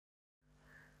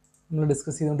നമ്മൾ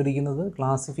ഡിസ്കസ് ചെയ്തുകൊണ്ടിരിക്കുന്നത്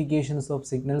classifications of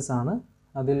signals ആണ്.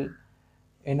 അതിൽ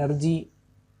എനർജി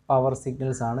പവർ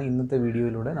സിഗ്നൽസ് ആണ് ഇന്നത്തെ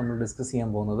വീഡിയോയിലൂടെ നമ്മൾ ഡിസ്കസ് ചെയ്യാൻ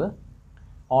പോകുന്നത്.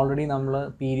 ഓൾറെഡി നമ്മൾ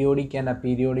periodic and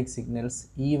aperiodic signals,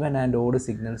 even and odd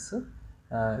signals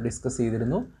discuss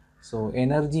ചെയ്തിരുന്നു. So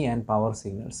energy and power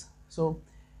signals. So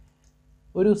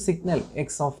ഒരു സിഗ്നൽ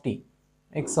എക്സ് ഓഫ്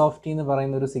ടി എന്ന്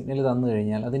പറയുന്ന ഒരു സിഗ്നൽ തന്നു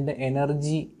കഴിഞ്ഞാൽ അതിൻ്റെ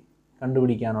എനർജി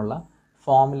കണ്ടുപിടിക്കാനുള്ള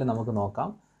ഫോർമുല നമുക്ക് നോക്കാം.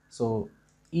 So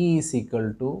E is equal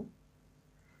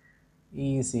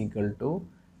to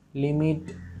limit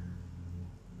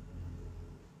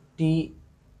t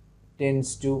tends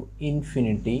to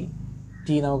infinity. T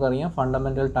നമുക്കറിയാം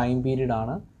ഫണ്ടമെൻ്റൽ ടൈം പീരീഡ്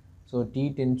ആണ്. So t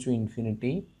tends to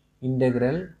infinity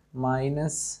integral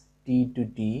minus t to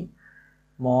t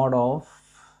mod of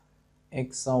x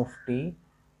of t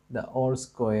the whole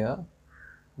square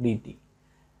dt.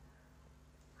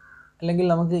 അല്ലെങ്കിൽ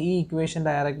നമുക്ക് ഈ equation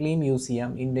ഡയറക്റ്റ്ലിയും use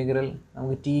ചെയ്യാം. Integral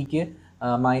നമുക്ക് tick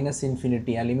minus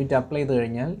infinity ആ limit apply ചെയ്ത്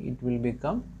കഴിഞ്ഞാൽ it will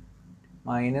become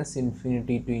minus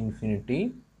infinity to infinity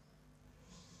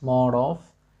mode of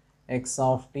X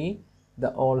of T the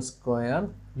whole square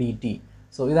D T.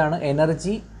 So ഇതാണ്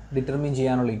energy determine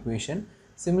ചെയ്യാനുള്ള ഇക്വേഷൻ.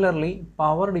 സിമിലർലി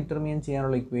പവർ ഡിറ്റർമിൻ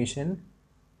ചെയ്യാനുള്ള equation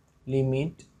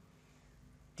limit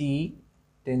T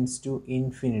tense to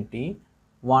infinity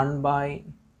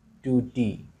 1/2t.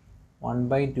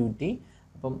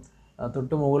 അപ്പം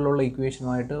തൊട്ട് മുകളിലുള്ള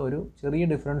ഇക്വേഷനുമായിട്ട് ഒരു ചെറിയ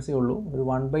ഡിഫറൻസേ ഉള്ളൂ. ഒരു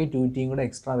 1/2t കൂടെ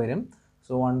എക്സ്ട്രാ വരും.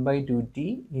 So 1/2t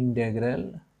integral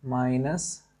minus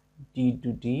T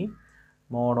two T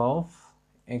mode of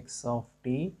X of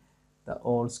T the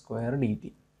whole square D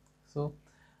T. So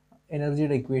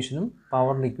എനർജിയുടെ ഇക്വേഷനും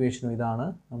പവറിൻ്റെ ഇക്വേഷനും ഇതാണ്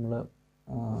നമ്മൾ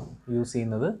യൂസ്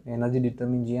ചെയ്യുന്നത് എനർജി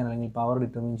ഡിറ്റർമിൻ ചെയ്യാൻ അല്ലെങ്കിൽ പവർ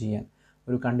ഡിറ്റർമിൻ ചെയ്യാൻ.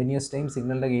 ഒരു കണ്ടിന്യൂസ് ടൈം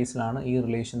സിഗ്നലിൻ്റെ കേസിലാണ് ഈ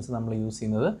റിലേഷൻസ് നമ്മൾ യൂസ്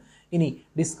ചെയ്യുന്നത്. ഇനി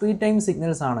ഡിസ്ക്രീറ്റ് ടൈം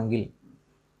സിഗ്നൽസ് ആണെങ്കിൽ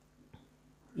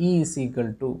E is equal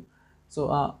to, so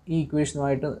ഈ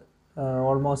ഇക്വേഷനുമായിട്ട്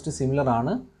ഓൾമോസ്റ്റ് സിമിലർ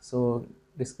ആണ്. സോ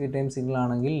ഡിസ്ക്രീറ്റ് ടൈം സിഗ്നൽ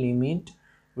ആണെങ്കിൽ ലിമിറ്റ്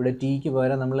ഇവിടെ ടിക്ക്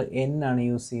പകരം നമ്മൾ n ആണ്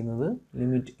യൂസ് ചെയ്യുന്നത്.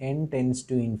 Limit n tense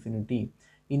to infinity.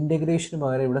 ഇൻ്റഗ്രേഷന്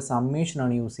പകരം ഇവിടെ സമ്മേഷൻ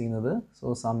ആണ് യൂസ് ചെയ്യുന്നത്. സോ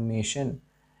സമ്മേഷൻ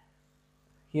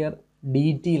ഹിയർ ഡി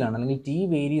ടിയിലാണ്, അല്ലെങ്കിൽ T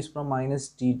varies from minus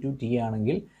T two T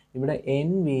ആണെങ്കിൽ ഇവിടെ n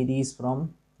varies from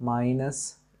minus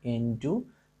n to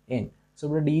n. So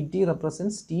ഇവിടെ D T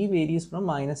represents T varies from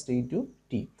minus T two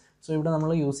T. So ഇവിടെ നമ്മൾ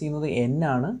use ചെയ്യുന്നത് n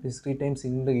ആണ് discrete time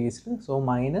സിഗ്നലിൻ്റെ കേസിൽ. So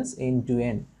minus n to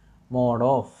n mode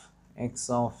of X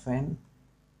of n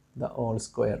the whole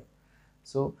square.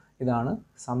 So ഇതാണ്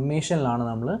സമ്മേഷനിലാണ്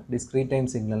നമ്മൾ discrete time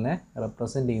സിഗ്നലിനെ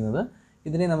represent ചെയ്യുന്നത്.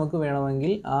 ഇതിനെ നമുക്ക്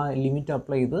വേണമെങ്കിൽ ആ ലിമിറ്റ്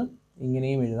അപ്ലൈ ചെയ്ത്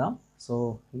ഇങ്ങനെയും എഴുതാം. So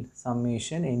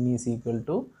summation n is equal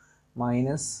to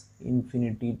minus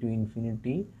infinity to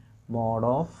infinity mode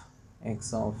of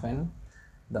X of n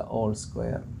the whole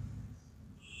square.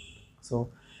 So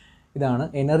ഇതാണ്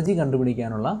എനർജി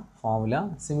കണ്ടുപിടിക്കാനുള്ള ഫോർമുല.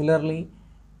 സിമിലർലി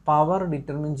പവർ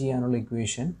ഡിറ്റർമിൻ ചെയ്യാനുള്ള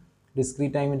ഇക്വേഷൻ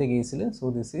ഡിസ്ക്രീറ്റ് ടൈമിൻ്റെ കേസിൽ. So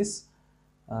this is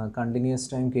continuous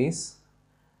time case,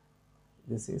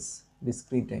 this is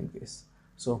discrete time case.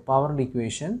 So പവറിൻ്റെ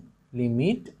equation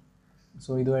limit,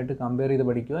 so ഇതുമായിട്ട് compare ചെയ്ത്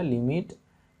പഠിക്കുക. Limit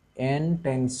n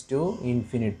tense to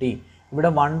infinity. ഇവിടെ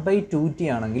 1/2t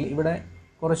ആണെങ്കിൽ ഇവിടെ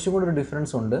കുറച്ചും കൂടി ഒരു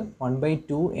ഡിഫറൻസ് ഉണ്ട്.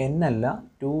 1/2n അല്ല,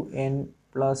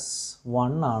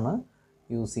 2n+1 ആണ്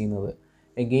യൂസ് ചെയ്യുന്നത്.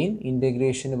 എഗെയിൻ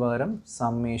ഇൻ്റഗ്രേഷന് പകരം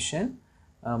summation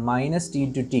minus T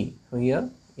two T. Here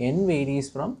n varies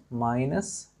from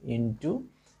minus n to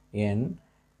n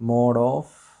mode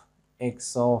of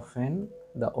X of n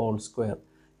the whole square.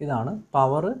 ഇതാണ്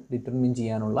പവർ ഡിറ്റർമിൻ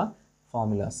ചെയ്യാനുള്ള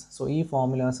ഫോർമുലാസ്. സോ ഈ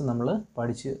ഫോർമുലാസ് നമ്മൾ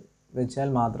പഠിച്ച് വെച്ചാൽ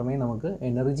മാത്രമേ നമുക്ക്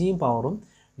എനർജിയും പവറും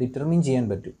ഡിറ്റർമിൻ ചെയ്യാൻ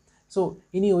പറ്റൂ. സോ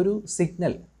ഇനി ഒരു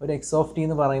സിഗ്നൽ, ഒരു എക്സ് ഓഫ് ടി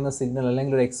എന്ന് പറയുന്ന സിഗ്നൽ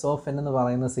അല്ലെങ്കിൽ ഒരു എക്സ് ഓഫ് എൻ എന്ന്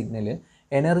പറയുന്ന സിഗ്നൽ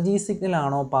എനർജി സിഗ്നൽ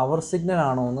ആണോ പവർ സിഗ്നൽ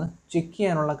ആണോ എന്ന് ചെക്ക്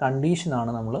ചെയ്യാനുള്ള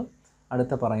കണ്ടീഷനാണ് നമ്മൾ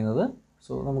അടുത്ത പറയുന്നത്.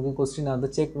 സോ നമുക്ക് ക്വസ്റ്റ്യനകത്ത്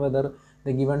check whether the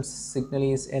given signal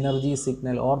is energy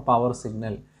signal or power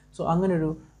signal. So അങ്ങനൊരു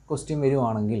ക്വസ്റ്റ്യൻ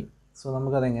വരുവാണെങ്കിൽ സോ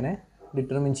നമുക്കതെങ്ങനെ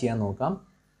ഡിറ്റർമിൻ ചെയ്യാൻ നോക്കാം.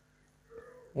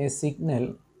 എ സിഗ്നൽ,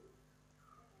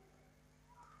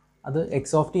 അത്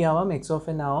എക്സ് ഓഫ് ടി ആവാം, എക്സ് ഓഫ്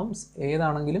എൻ ആവാം,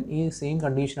 ഏതാണെങ്കിലും ഈ സെയിം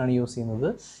കണ്ടീഷനാണ് യൂസ് ചെയ്യുന്നത്.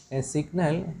 A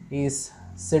signal is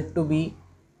said to B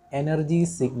energy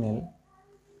signal,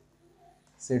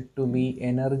 Z to B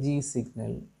energy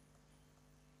signal,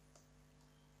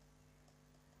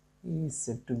 is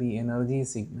said to B energy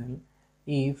signal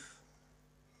if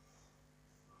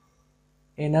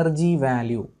energy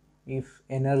value,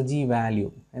 energy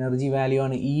value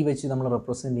ആണ് ഈ വെച്ച് നമ്മൾ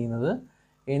റെപ്രസെൻ്റ് ചെയ്യുന്നത്.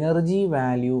 എനർജി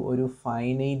വാല്യൂ ഒരു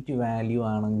ഫൈനൈറ്റ് വാല്യൂ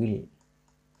ആണെങ്കിൽ,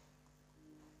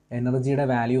 എനർജിയുടെ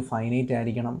വാല്യൂ ഫൈനൈറ്റ്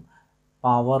ആയിരിക്കണം,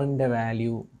 പവറിൻ്റെ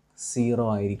value 0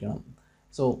 ആയിരിക്കണം.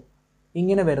 സോ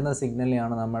ഇങ്ങനെ വരുന്ന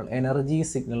സിഗ്നലിനെയാണ് നമ്മൾ എനർജി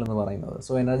സിഗ്നൽ എന്ന് പറയുന്നത്.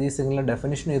 സോ എനർജി സിഗ്നലിൻ്റെ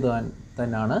ഡെഫിനിഷൻ ഇത്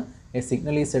തന്നെയാണ്. A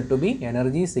signal is said to B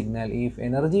energy signal if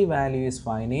energy value is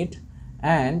finite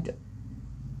and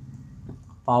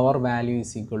power value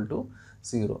is equal to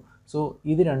 0. So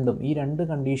ഈ രണ്ട്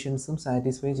കണ്ടീഷൻസും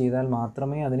സാറ്റിസ്ഫൈ ചെയ്താൽ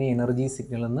മാത്രമേ അതിനെ എനർജി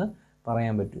സിഗ്നൽ എന്ന്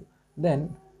പറയാൻ പറ്റൂ. Then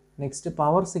next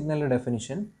power സിഗ്നലിൻ്റെ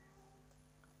definition.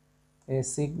 A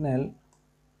signal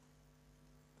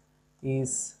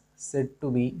is said to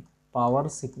be power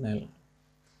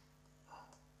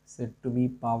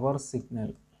signal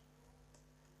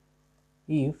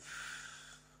if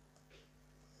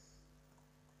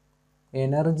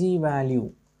energy value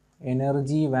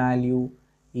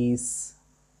is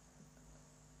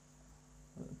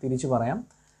തിരിച്ചു പറയാം.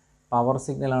 പവർ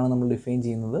സിഗ്നലാണ് നമ്മൾ ഡിഫൈൻ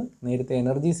ചെയ്യുന്നത്. നേരത്തെ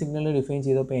എനർജി സിഗ്നൽ ഡിഫൈൻ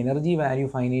ചെയ്തപ്പോൾ എനർജി വാല്യൂ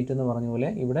ഫൈനൈറ്റ് എന്ന് പറഞ്ഞ പോലെ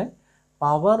ഇവിടെ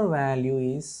power value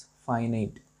is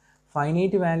finite.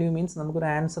 Finite value means നമുക്കൊരു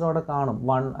ആൻസർ അവിടെ കാണും,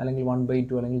 1 അല്ലെങ്കിൽ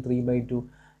 1/2 അല്ലെങ്കിൽ 3/2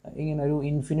 ഇങ്ങനെ ഒരു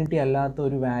ഇൻഫിനിറ്റി അല്ലാത്ത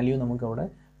ഒരു വാല്യൂ നമുക്കവിടെ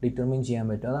ഡിറ്റർമിൻ ചെയ്യാൻ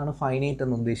പറ്റും. അതാണ് ഫൈനൈറ്റ്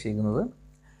എന്ന് ഉദ്ദേശിക്കുന്നത്.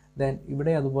 ദെൻ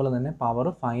ഇവിടെ അതുപോലെ തന്നെ പവർ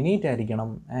ഫൈനൈറ്റ് ആയിരിക്കണം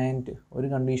ആൻഡ് ഒരു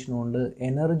കണ്ടീഷനുണ്ട്,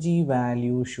 energy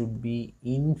value should be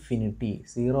infinity.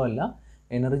 0 അല്ല,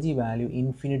 എനർജി വാല്യൂ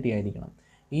ഇൻഫിനിറ്റി ആയിരിക്കണം.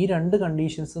 ഈ രണ്ട്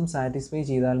കണ്ടീഷൻസും സാറ്റിസ്ഫൈ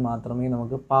ചെയ്താൽ മാത്രമേ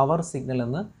നമുക്ക് പവർ സിഗ്നൽ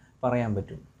എന്ന് പറയാൻ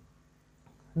പറ്റൂ.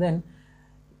 ദെൻ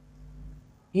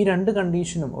ഈ രണ്ട്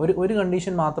കണ്ടീഷനും ഒരു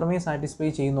കണ്ടീഷൻ മാത്രമേ സാറ്റിസ്ഫൈ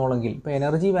ചെയ്യുന്നുള്ളെങ്കിൽ, ഇപ്പോൾ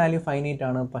എനർജി വാല്യൂ ഫൈനൈറ്റ്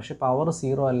ആണ് പക്ഷേ പവർ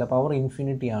 0 അല്ല, പവർ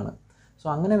ഇൻഫിനിറ്റി ആണ്. സോ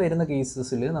അങ്ങനെ വരുന്ന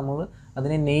കേസസിൽ നമ്മൾ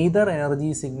അതിനെ neither energy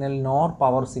signal nor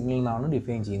power signal എന്നാണ്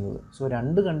ഡിഫൈൻ ചെയ്യുന്നത്. സോ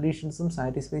രണ്ട് കണ്ടീഷൻസും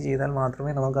സാറ്റിസ്ഫൈ ചെയ്താൽ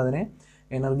മാത്രമേ നമുക്കതിനെ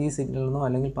എനർജി സിഗ്നൽ എന്നോ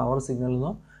അല്ലെങ്കിൽ പവർ സിഗ്നൽ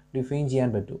എന്നോ ഡിഫൈൻ ചെയ്യാൻ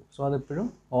പറ്റൂ. സോ അതെപ്പോഴും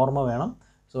ഓർമ്മ വേണം.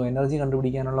 സോ എനർജി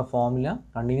കണ്ടുപിടിക്കാനുള്ള ഫോർമുല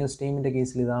കണ്ടിന്യൂസ് ടൈമിൻ്റെ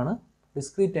കേസിൽ ഇതാണ്,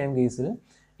 ഡിസ്ക്രീറ്റ് ടൈം കേസിൽ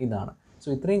ഇതാണ്. സോ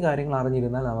ഇത്രയും കാര്യങ്ങൾ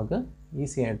അറിഞ്ഞിരുന്നാൽ നമുക്ക്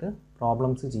ഈസി ആയിട്ട്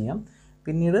പ്രോബ്ലംസ് ചെയ്യാം.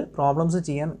 പിന്നീട് പ്രോബ്ലംസ്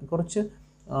ചെയ്യാൻ കുറച്ച്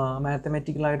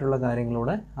മാത്തമാറ്റിക്കലായിട്ടുള്ള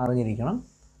കാര്യങ്ങളൂടെ അറിഞ്ഞിരിക്കണം.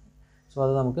 സോ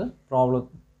അത് നമുക്ക് പ്രോബ്ലം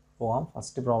പോകാം.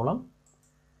 First problem.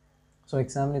 സോ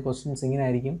എക്സാമിന് ക്വസ്റ്റ്യൻസ് ഇങ്ങനെ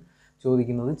ആയിരിക്കും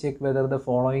ചോദിക്കുന്നത്. Check whether the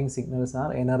following signals R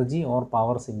energy or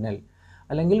power signal,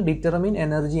 അല്ലെങ്കിൽ determine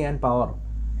energy and power.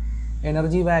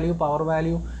 Energy value power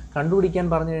value കണ്ടുപിടിക്കാൻ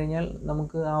പറഞ്ഞു കഴിഞ്ഞാൽ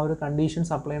നമുക്ക് ആ ഒരു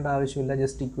കണ്ടീഷൻസ് അപ്ലൈ ചെയ്യേണ്ട ആവശ്യമില്ല.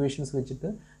 ജസ്റ്റ് ഇക്വേഷൻസ് വെച്ചിട്ട്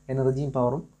എനർജിയും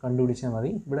പവറും കണ്ടുപിടിച്ചാൽ മതി.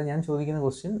 ഇവിടെ ഞാൻ ചോദിക്കുന്ന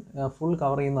ക്വസ്റ്റ്യൻ ഫുൾ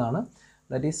കവർ ചെയ്യുന്നതാണ്.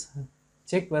 That is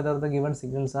check whether the given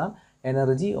signals R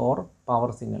energy or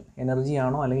power signal. Energy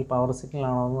ആണോ അല്ലെങ്കിൽ പവർ സിഗ്നൽ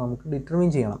ആണോ എന്ന് നമുക്ക് ഡിറ്റർമിൻ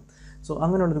ചെയ്യണം. സോ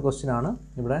അങ്ങനെയുള്ളൊരു ക്വസ്റ്റ്യനാണ്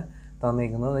ഇവിടെ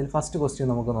തന്നിരിക്കുന്നത്. അതിൽ ഫസ്റ്റ് ക്വസ്റ്റ്യൻ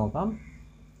നമുക്ക് നോക്കാം.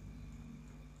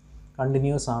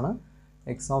 കണ്ടിന്യൂസ് ആണ്.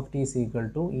 X of T is equal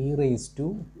to E raise to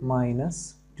minus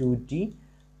 2t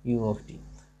u of t.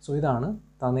 So ഇതാണ്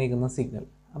തന്നിരിക്കുന്ന സിഗ്നൽ.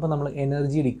 അപ്പോൾ നമ്മൾ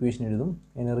എനർജിയുടെ ഇക്വേഷൻ എഴുതും.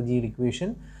 എനർജിയുടെ ഇക്വേഷൻ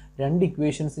രണ്ട്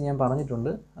ഇക്വേഷൻസ് ഞാൻ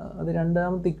പറഞ്ഞിട്ടുണ്ട്. അത്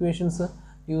രണ്ടാമത്തെ ഇക്വേഷൻസ്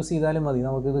യൂസ് ചെയ്താലും മതി,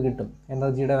 നമുക്കിത് കിട്ടും.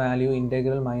 എനർജിയുടെ value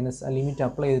integral minus limit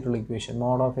apply ചെയ്തിട്ടുള്ള equation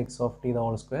mode of X of T the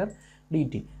whole square D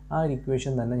T. ആ ഒരു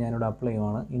ഇക്വേഷൻ തന്നെ ഞാനിവിടെ അപ്ലൈ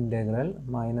ചെയ്യുവാണ്. Integral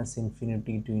minus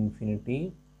infinity to infinity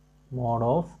mode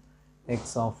of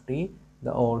X of T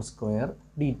the whole square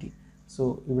D T. So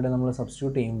ഇവിടെ നമ്മൾ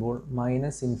substitute ചെയ്യുമ്പോൾ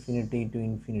minus infinity to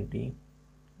infinity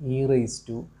E raise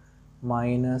to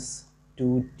minus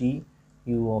 2t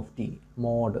u of t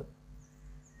mod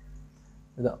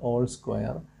the whole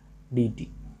square dt.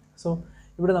 So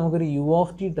ഇവിടെ നമുക്കൊരു U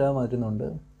of T term വരുന്നുണ്ട്.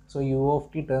 So you of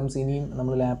T terms ഇനിയും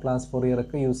നമ്മൾ Laplace Fourier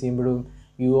ഒക്കെ use ചെയ്യുമ്പോഴും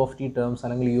U of T terms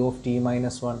അല്ലെങ്കിൽ U of T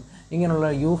 -1 ഇങ്ങനെയുള്ള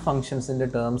U ഫംഗ്ഷൻസിൻ്റെ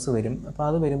terms വരും. അപ്പോൾ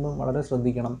അത് വരുമ്പോൾ വളരെ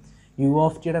ശ്രദ്ധിക്കണം. യു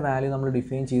ഓഫ് ടിയുടെ വാല്യൂ നമ്മൾ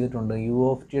ഡിഫൈൻ ചെയ്തിട്ടുണ്ട്. യു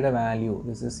ഓഫ് ടിയുടെ value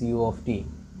this is U of T.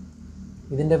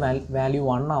 ഇതിൻ്റെ വാല്യൂ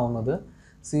 1 ആവുന്നത്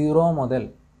 0 മുതൽ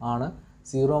ആണ്.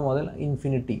 0 മുതൽ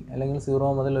ഇൻഫിനിറ്റി അല്ലെങ്കിൽ 0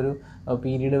 മുതൽ ഒരു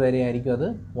പീരീഡ് വരെ ആയിരിക്കും അത്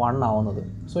 1 ആവുന്നത്.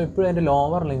 സോ ഇപ്പോഴും അതിൻ്റെ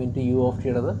ലോവർ ലിമിറ്റ് യു ഓഫ്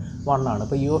ടിയുടേത് 1 ആണ്.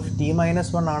 ഇപ്പോൾ യു ഓഫ് ടി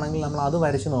 -1 ആണെങ്കിൽ നമ്മൾ അത്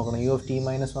വരച്ച് നോക്കണം. യു ഓഫ് ടി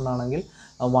 -1 ആണെങ്കിൽ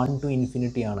 1 to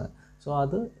ഇൻഫിനിറ്റി ആണ്. സോ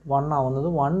അത് 1 ആവുന്നത്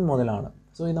 1 മുതലാണ്.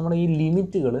 സോ നമ്മുടെ ഈ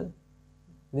ലിമിറ്റുകൾ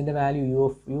ഇതിൻ്റെ വാല്യൂ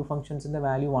യു ഫംഗ്ഷൻസിൻ്റെ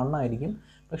വാല്യൂ 1 ആയിരിക്കും,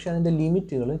 പക്ഷേ അതിൻ്റെ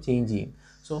ലിമിറ്റുകൾ ചേഞ്ച് ചെയ്യും.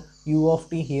 So you of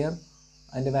T here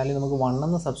അതിൻ്റെ വാല്യൂ നമുക്ക് 1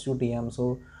 എന്ന് സബ്സ്റ്റിറ്റ്യൂട്ട് ചെയ്യാം. സോ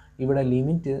ഇവിടെ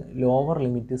ലിമിറ്റ് ലോവർ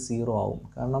ലിമിറ്റ് 0 ആവും.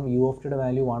 കാരണം യു ഓഫ് ടിയുടെ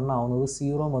വാല്യൂ 1 ആവുന്നത്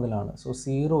 0 മുതലാണ്. So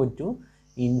 0 to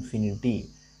infinity.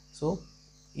 So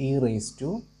E raise to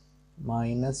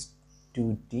minus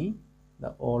 2t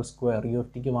the whole square. U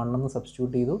of tick 1 എന്ന്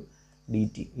സബ്സ്റ്റിറ്റ്യൂട്ട് ചെയ്തു, ഡി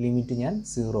ടി ലിമിറ്റ് ഞാൻ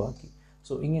 0 ആക്കി.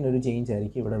 സോ ഇങ്ങനൊരു ചേഞ്ച്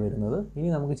ആയിരിക്കും ഇവിടെ വരുന്നത്. ഇനി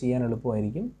നമുക്ക് ചെയ്യാൻ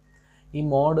എളുപ്പമായിരിക്കും. ഈ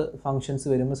മോഡ് ഫങ്ഷൻസ്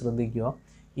വരുമ്പോൾ ശ്രദ്ധിക്കുക.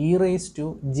 E raise to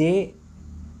J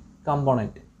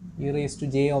component, E raise to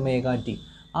J omega T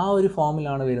ആ ഒരു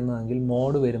ഫോമിലാണ് വരുന്നതെങ്കിൽ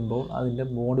മോഡ് വരുമ്പോൾ അതിൻ്റെ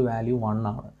മോഡ് വാല്യൂ 1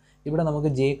 ആണ്. ഇവിടെ നമുക്ക്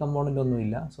ജെ കമ്പോണൻ്റ്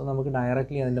ഒന്നുമില്ല. സോ നമുക്ക്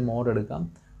ഡയറക്റ്റ്ലി അതിൻ്റെ മോഡ് എടുക്കാം.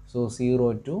 So 0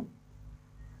 to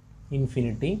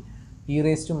infinity e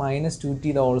raised to minus 2t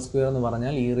the whole square എന്ന്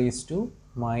പറഞ്ഞാൽ e raised to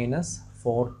minus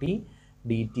 4t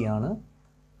dt ആണ്.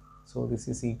 So this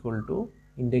is equal to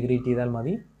integrate ചെയ്താൽ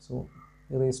മതി. So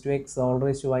e raised to x all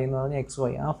raised to y എന്ന് പറഞ്ഞാൽ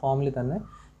xy ആ ഫോമിൽ തന്നെ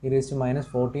e raised to minus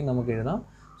 14 നമുക്ക് എഴുതാം.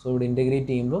 സോ ഇവിടെ ഇൻ്റഗ്രേറ്റ്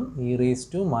ചെയ്യുമ്പം e raised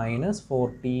to minus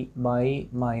 40 by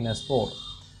minus 4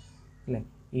 അല്ലേ.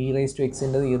 e raised to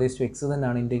x-ൻ്റെത് e raised to x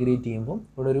തന്നെയാണ് ഇൻ്റഗ്രേറ്റ് ചെയ്യുമ്പോൾ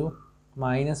ഇവിടെ ഒരു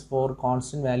 -4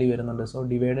 കോൺസ്റ്റൻറ്റ് വാല്യൂ വരുന്നുണ്ട്. So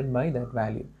divided by that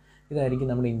value ഇതായിരിക്കും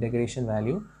നമ്മുടെ integration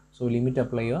value. So limit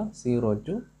apply ചെയ്യുക 0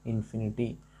 to infinity.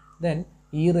 Then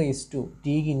e raised to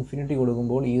tക്ക് infinity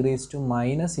കൊടുക്കുമ്പോൾ e raised to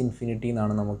minus infinity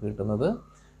എന്നാണ് നമുക്ക് കിട്ടുന്നത്.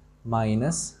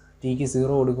 മൈനസ് tക്ക്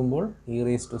 0 കൊടുക്കുമ്പോൾ e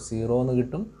raised to 0 എന്ന്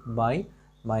കിട്ടും ബൈ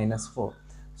 -4.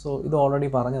 സോ ഇത് ഓൾറെഡി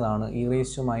പറഞ്ഞതാണ്. e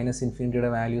raised to minus infinity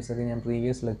values ഒക്കെ ഞാൻ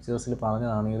പ്രീവിയസ് ലെക്ചേഴ്സിൽ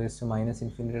പറഞ്ഞതാണ്. e raised to minus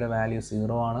infinity value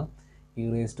 0 ആണ്. e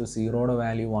raised to 0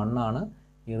 വാല്യൂ 1 ആണ്.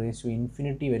 e raised to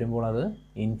infinity വരുമ്പോൾ അത്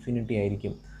ഇൻഫിനിറ്റി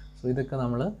ആയിരിക്കും. സോ ഇതൊക്കെ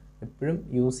നമ്മൾ എപ്പോഴും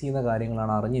യൂസ് ചെയ്യുന്ന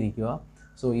കാര്യങ്ങളാണ്, അറിഞ്ഞിരിക്കുക.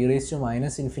 So e raised to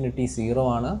minus infinity 0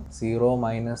 ആണ്. 0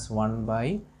 minus 1 by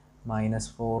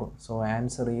 -4. So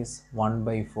answer is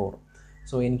 1/4.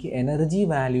 So എനിക്ക് എനർജി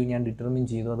വാല്യൂ ഞാൻ ഡിറ്റർമിൻ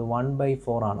ചെയ്തു, അത്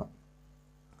 1/4 ആണ്.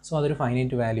 സോ അതൊരു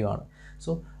ഫൈനൈറ്റ് വാല്യൂ ആണ്.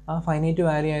 സോ ആ ഫൈനൈറ്റ്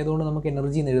വാല്യൂ ആയതുകൊണ്ട് നമുക്ക്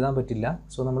എനർജി എന്ന് എഴുതാൻ പറ്റില്ല.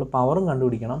 സോ നമ്മൾ പവറും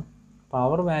കണ്ടുപിടിക്കണം.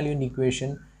 Power വാല്യൂവിൻ്റെ equation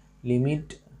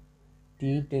limit t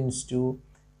tends to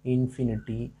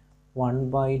infinity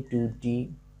 1/2t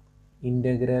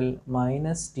integral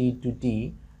minus t to t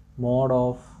mod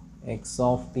of x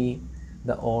of t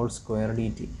the whole square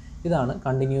dt. ഇതാണ്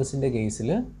കണ്ടിന്യൂസിൻ്റെ കേസിൽ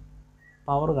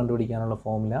പവർ കണ്ടുപിടിക്കാനുള്ള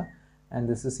formula. And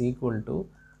this is equal to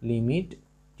limit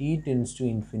t tends to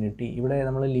infinity. ഇവിടെ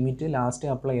നമ്മൾ limit last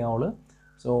apply ചെയ്യാവുള്ളൂ.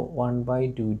 So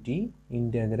 1/2t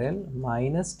integral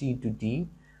minus t to t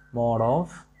mod of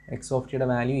x of t യുടെ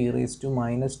value e raised to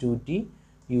minus 2t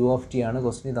u of t ആണ്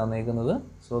question തന്നേക്കുന്നത്.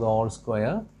 So the whole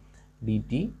square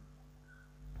dt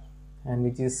and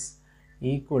which is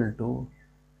equal to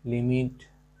limit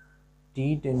t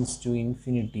tends to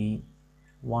infinity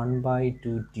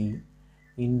 1/2t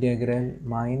integral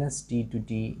minus t to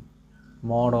t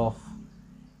mod of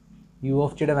u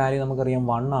of t യുടെ value നമുക്കറിയാം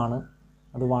 1 ആണ്.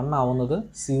 അത് 1 ആവുന്നത്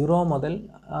 0 മുതൽ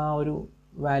ഒരു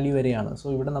value വരെയാണ്. So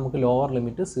ഇവിടെ നമുക്ക് ലോവർ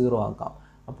ലിമിറ്റ് 0 ആക്കാം.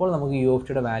 അപ്പോൾ നമുക്ക് u of t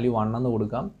യുടെ വാല്യൂ 1 എന്ന്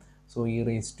കൊടുക്കാം. So e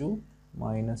raised to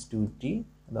minus 2t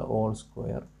the whole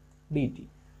square dt.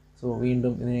 So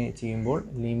വീണ്ടും ഇതിനെ ചെയ്യുമ്പോൾ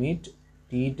limit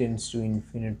t tends to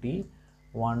infinity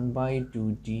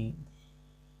 1/2t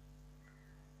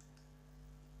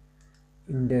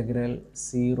integral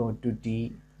 0 to t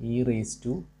e raised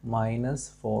to minus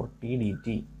 4t dt.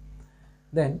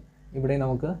 Then ഇവിടെ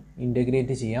നമുക്ക്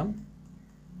integrate ചെയ്യാം.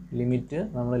 Limit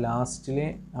നമ്മൾ ലാസ്റ്റിലെ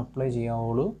apply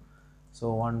ചെയ്യാവുള്ളൂ. So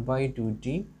 1/2t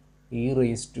e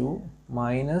raised to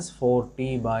minus 4t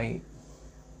by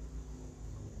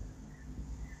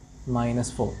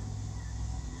 -4.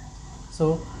 So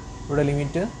ഇവിടെ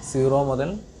limit 0 മുതൽ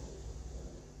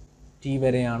t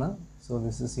വരെയാണ്. So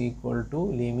this is equal to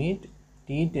limit t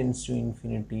tends to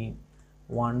infinity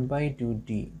 1/2t.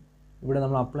 ഇവിടെ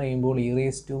നമ്മൾ apply ചെയ്യുമ്പോൾ e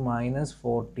raised to minus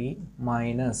 4t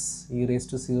minus e raised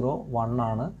to 0 1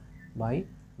 ആണ് by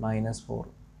 -4.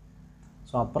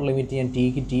 So upper limit ഞാൻ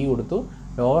tick T കൊടുത്തു,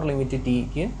 lower limit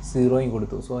tick 0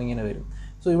 കൊടുത്തു. So ഇങ്ങനെ വരും.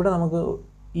 So ഇവിടെ നമുക്ക്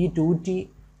ഈ 2t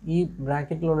ഈ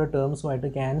ബ്രാക്കറ്റിലുള്ള ടേംസുമായിട്ട്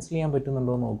ക്യാൻസൽ ചെയ്യാൻ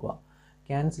പറ്റുന്നുണ്ടോ എന്ന് നോക്കുക.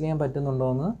 ക്യാൻസൽ ചെയ്യാൻ പറ്റുന്നുണ്ടോ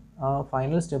എന്ന് ആ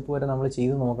ഫൈനൽ സ്റ്റെപ്പ് വരെ നമ്മൾ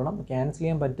ചെയ്ത് നോക്കണം. ക്യാൻസൽ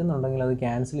ചെയ്യാൻ പറ്റുന്നുണ്ടെങ്കിൽ അത്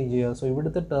ക്യാൻസൽ ചെയ്യുക. സോ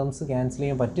ഇവിടുത്തെ ടേംസ് ക്യാൻസൽ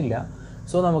ചെയ്യാൻ പറ്റില്ല.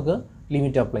 സോ നമുക്ക്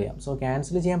ലിമിറ്റ് അപ്ലൈ ചെയ്യാം. സോ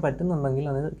ക്യാൻസൽ ചെയ്യാൻ പറ്റുന്നുണ്ടെങ്കിൽ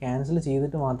അത് ക്യാൻസൽ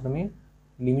ചെയ്തിട്ട് മാത്രമേ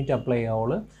ലിമിറ്റ് അപ്ലൈ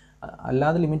ചെയ്യാവുള്ളൂ.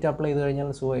 അല്ലാതെ ലിമിറ്റ് അപ്ലൈ ചെയ്ത് കഴിഞ്ഞാൽ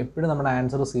സോ എപ്പോഴും നമ്മുടെ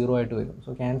ആൻസർ 0 ആയിട്ട് വരും. സോ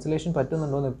ക്യാൻസലേഷൻ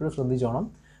പറ്റുന്നുണ്ടോ എന്ന് എപ്പോഴും ശ്രദ്ധിച്ചോണം.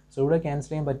 സോ ഇവിടെ ക്യാൻസൽ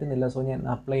ചെയ്യാൻ പറ്റുന്നില്ല. സോ ഞാൻ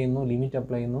അപ്ലൈ ചെയ്യുന്നു, ലിമിറ്റ്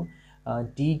അപ്ലൈ ചെയ്യുന്നു.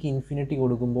 ടിക്ക് ഇൻഫിനിറ്റി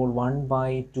കൊടുക്കുമ്പോൾ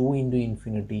 1/2 ഇൻറ്റു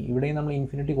ഇൻഫിനിറ്റി. ഇവിടെയും നമ്മൾ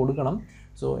ഇൻഫിനിറ്റി കൊടുക്കണം.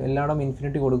 സോ എല്ലായിടം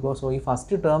ഇൻഫിനിറ്റി കൊടുക്കുക. സോ ഈ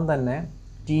ഫസ്റ്റ് ടേം തന്നെ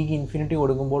ടിക്ക് ഇൻഫിനിറ്റി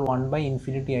കൊടുക്കുമ്പോൾ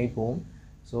 1/∞ ആയി പോകും.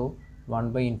 So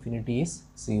 1/∞ is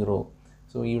 0.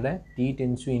 സോ ഇവിടെ t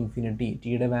tends to infinity,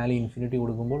 ടിയുടെ വാല്യൂ ഇൻഫിനിറ്റി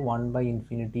കൊടുക്കുമ്പോൾ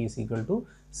 1/∞ ഈസ് ഈക്വൽ ടു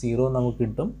 0 നമുക്ക്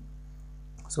കിട്ടും.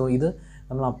 സോ ഇത്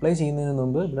നമ്മൾ അപ്ലൈ ചെയ്യുന്നതിന്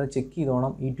മുമ്പ് ഇവിടെ ചെക്ക്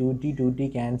ചെയ്തോണം ഈ 2t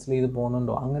ക്യാൻസൽ ചെയ്ത്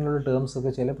പോകുന്നുണ്ടോ. അങ്ങനെയുള്ള ടേംസ്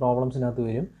ഒക്കെ ചില പ്രോബ്ലംസിനകത്ത്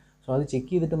വരും. സോ അത് ചെക്ക്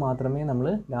ചെയ്തിട്ട് മാത്രമേ നമ്മൾ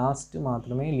ലാസ്റ്റ്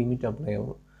മാത്രമേ ലിമിറ്റ് അപ്ലൈ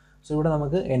ആവുള്ളൂ. സോ ഇവിടെ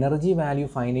നമുക്ക് എനർജി വാല്യൂ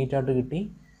ഫൈനൈറ്റ് ആയിട്ട് കിട്ടി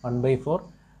 1/4,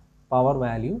 power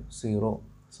value 0.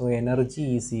 So energy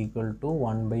is equal to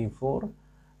 1/4,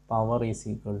 power is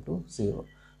equal to 0.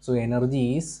 So energy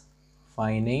is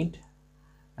finite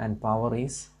and power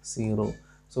is 0.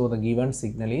 So the given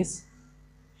signal is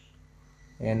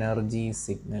energy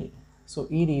signal. So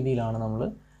ഈ രീതിയിലാണ് നമ്മൾ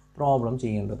problem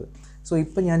ചെയ്യേണ്ടത്. So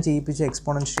ഇപ്പം ഞാൻ ചെയ്യിപ്പിച്ച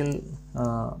exponential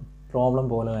problem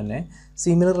പോലെ തന്നെ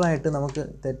സിമിലറായിട്ട് നമുക്ക്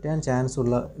തെറ്റാൻ ചാൻസ്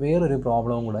ഉള്ള വേറൊരു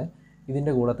പ്രോബ്ലവും കൂടെ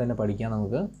ഇതിൻ്റെ കൂടെ തന്നെ പഠിക്കാം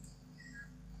നമുക്ക്.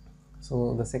 So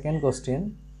the second question,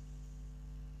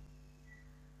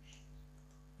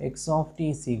 x of t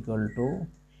is equal to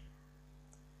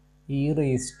e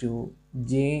raised to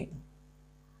j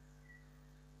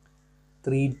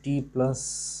 3t plus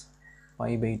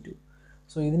pi by 2.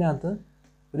 So ഇതിനകത്ത്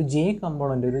ഒരു ജെ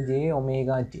കമ്പോണൻ്റ്, ഒരു ജെ ഒമേഗ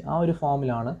ടി ആ ഒരു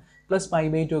ഫോമിലാണ്, പ്ലസ് പൈ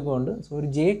ബൈ 2 ഒക്കെ ഉണ്ട്. സോ ഒരു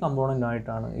ജെ കമ്പോണൻ്റ്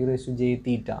ആയിട്ടാണ് ഇ റേസ് ടു ജെ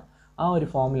തീറ്റ ആ ഒരു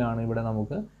ഫോമിലാണ് ഇവിടെ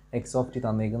നമുക്ക് എക്സ് ഓഫ് ടി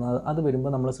തന്നേക്കുന്നത്. അത്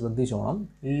വരുമ്പോൾ നമ്മൾ ശ്രദ്ധിച്ചോണം.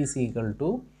 ഇ ഈസ് ഈക്വൽ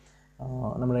ടു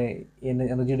നമ്മുടെ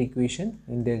എനർജിയുടെ equation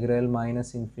integral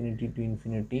minus infinity to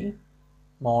infinity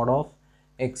mode of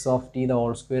X of T the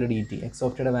whole square D T. X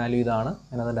of ടിയുടെ വാല്യൂ ഇതാണ്,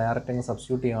 ഞാനത് ഡയറക്റ്റ് അങ്ങ്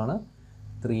സബ്സ്റ്റിറ്റ്യൂട്ട് ചെയ്യുകയാണ്.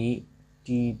 3t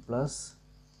plus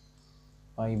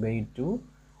pi by 2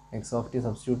 X of T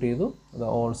substitute ചെയ്തു, the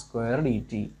whole square D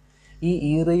T. ഈ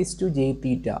E raise to J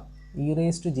theta, E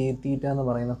raise to J തീറ്റ എന്ന്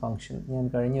പറയുന്ന function ഞാൻ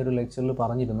കഴിഞ്ഞ ഒരു ലെക്ചറിൽ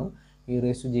പറഞ്ഞിരുന്നു. ഇ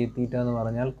റേസ് ടു ജെ തീറ്റ എന്ന്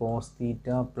പറഞ്ഞാൽ cos theta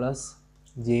plus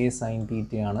J sign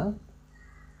തീറ്റയാണ്.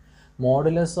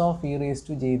 Modulus of E raise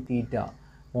to J theta,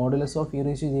 modulus of E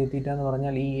raise to J തീറ്റ എന്ന്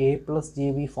പറഞ്ഞാൽ ഈ എ പ്ലസ് ജെ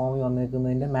ബി ഫോമിൽ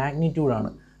വന്നേക്കുന്നതിൻ്റെ മാഗ്നിറ്റ്യൂഡാണ്.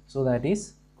 So that is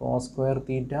cos square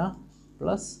theta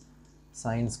plus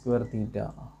sine square theta.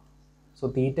 So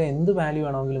തീറ്റ എന്ത് value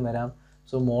വേണമെങ്കിലും വരാം.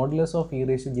 So modulus of E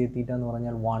raise to J തീറ്റ എന്ന്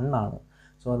പറഞ്ഞാൽ 1 ആണ്.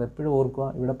 സോ അതെപ്പോഴും ഓർക്കുക.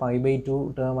 ഇവിടെ പൈ ബൈ 2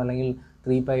 ടേം അല്ലെങ്കിൽ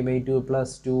 3 പൈ ബൈ 2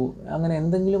 പ്ലസ് 2 അങ്ങനെ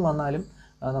എന്തെങ്കിലും വന്നാലും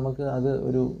നമുക്ക് അത്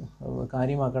ഒരു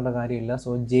കാര്യമാക്കേണ്ട കാര്യമില്ല.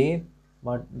 സോ ജെ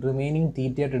ബട്ട് റിമൈനിങ്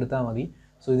തീറ്റയായിട്ട് എടുത്താൽ മതി.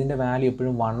 സോ ഇതിൻ്റെ വാല്യൂ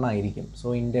എപ്പോഴും 1 ആയിരിക്കും. So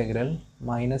integral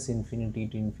minus infinity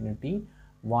to infinity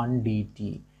 1 D T.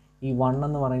 ഈ 1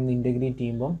 എന്ന് പറയുന്നത് ഇൻറ്റഗ്രേറ്റ്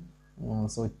ചെയ്യുമ്പം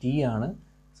സോ ടി ആണ്.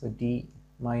 So T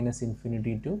minus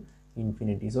infinity to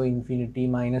infinity. So infinity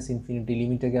minus infinity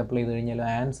ലിമിറ്റൊക്കെ apply ചെയ്ത് കഴിഞ്ഞാൽ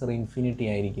ആൻസർ ഇൻഫിനിറ്റി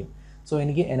ആയിരിക്കും. സോ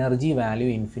എനിക്ക് എനർജി വാല്യൂ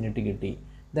ഇൻഫിനിറ്റി കിട്ടി.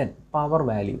 Then power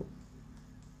value,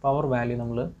 power value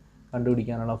നമ്മൾ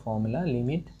കണ്ടുപിടിക്കാനുള്ള formula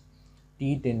limit T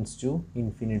tense to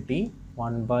infinity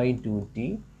 1/2t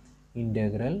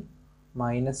integral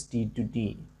minus T two T,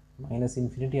 minus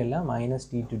infinity അല്ല minus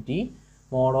T two T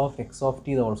mode of X of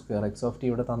T the whole square. X of T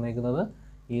ഇവിടെ തന്നേക്കുന്നത്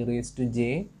E raise to J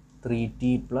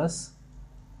 3t plus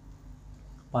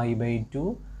pi by 2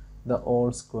 the whole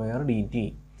square D T.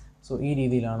 So ഈ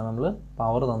രീതിയിലാണ് നമ്മൾ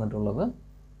power തന്നിട്ടുള്ളത്.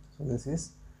 So this is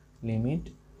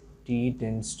limit T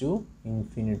tense to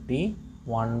infinity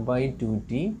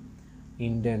 1/2t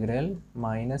integral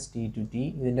minus T two T.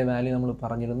 ഇതിൻ്റെ value നമ്മൾ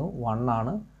പറഞ്ഞിരുന്നു 1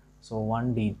 ആണ്. So 1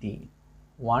 D T,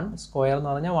 1 square എന്ന്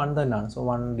പറഞ്ഞാൽ 1 തന്നെയാണ്. So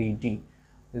 1 D T.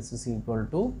 This is equal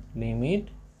to limit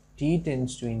T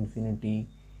tense to infinity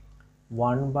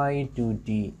 1/2t.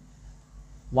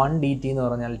 1 D T എന്ന്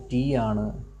പറഞ്ഞാൽ T ആണ്,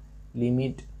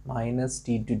 limit minus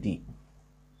T two T.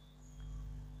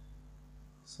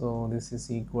 So this is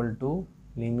equal to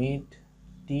limit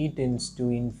T tense to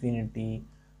infinity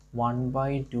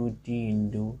 1/2t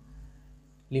into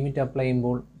limit apply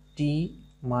ചെയ്യുമ്പോൾ T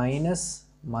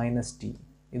minus T.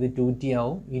 ഇത് 2t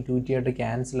ആവും, ഈ 2t ആയിട്ട്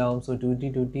cancel ആവും. So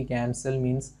 2t cancel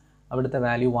means അവിടുത്തെ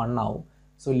വാല്യൂ 1 ആവും.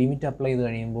 So limit apply ചെയ്ത്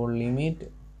കഴിയുമ്പോൾ limit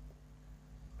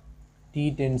T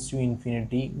tense to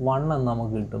infinity 1 എന്ന്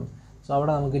നമുക്ക് കിട്ടും. സോ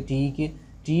അവിടെ നമുക്ക്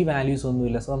ടി വാല്യൂസ്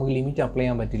ഒന്നുമില്ല. സോ നമുക്ക് ലിമിറ്റ് അപ്ലൈ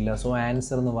ചെയ്യാൻ പറ്റില്ല. സോ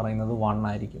ആൻസർ എന്ന് പറയുന്നത് 1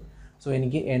 ആയിരിക്കും. സോ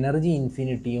എനിക്ക് എനർജി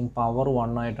ഇൻഫിനിറ്റിയും പവർ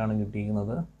 1 ആയിട്ടാണ്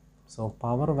കിട്ടിയിരിക്കുന്നത്. So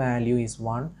power value is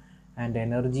 1 and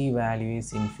energy value is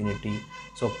infinity.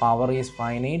 So power is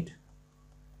finite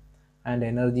and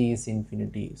energy is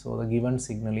infinity. So the given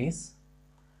signal is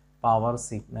power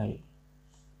signal.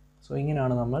 So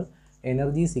ഇങ്ങനെയാണ് നമ്മൾ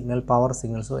energy signal, power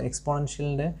signal. So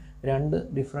എക്സ്പോണൻഷ്യലിൻ്റെ 2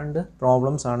 different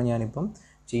problems ആണ് ഞാനിപ്പം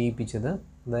ചെയ്യിപ്പിച്ചത്.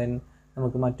 Then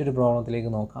നമുക്ക് മറ്റൊരു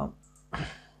പ്രോബ്ലത്തിലേക്ക് നോക്കാം.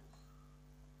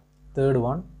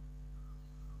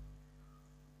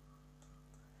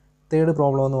 Third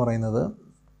problem എന്ന് പറയുന്നത്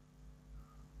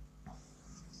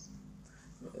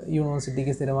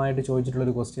യൂണിവേഴ്സിറ്റിക്ക് സ്ഥിരമായിട്ട്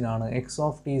ചോദിച്ചിട്ടുള്ളൊരു ക്വസ്റ്റ്യൻ ആണ്. X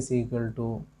of T is equal to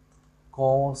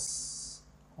cos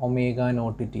omega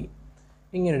naught T.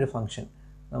 ഇങ്ങനൊരു ഫംഗ്ഷൻ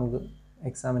നമുക്ക്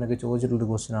എക്സാമിനൊക്കെ ചോദിച്ചിട്ടുള്ളൊരു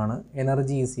ക്വസ്റ്റ്യൻ ആണ്.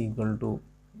 എനർജി ഈസ് ഈക്വൽ ടു,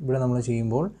 ഇവിടെ നമ്മൾ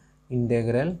ചെയ്യുമ്പോൾ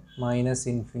integral minus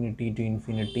infinity to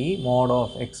infinity mode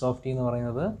of X of T എന്ന്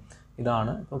പറയുന്നത്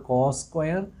ഇതാണ്. ഇപ്പോൾ cos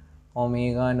square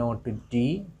omega naught T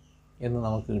എന്ന്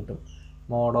നമുക്ക് കിട്ടും.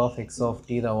 Mode of X of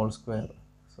T the whole square.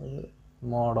 So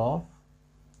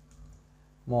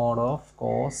mode of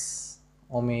cos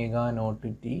omega naught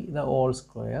T the whole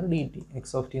square D T.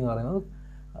 X of T എന്ന് പറയുന്നത്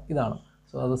ഇതാണ്.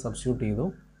 സോ അത് സബ്സ്റ്റിറ്റ്യൂട്ട് ചെയ്തു.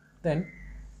 ദെൻ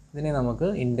ഇതിനെ നമുക്ക്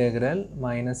integral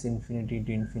minus infinity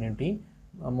to infinity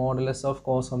modulus of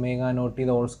cos omega naught T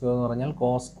the whole square എന്ന് പറഞ്ഞാൽ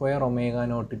cos square omega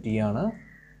naught T ആണ്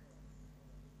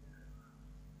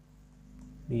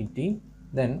D T.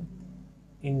 Then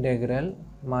integral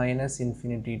minus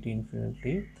infinity to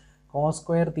infinity cos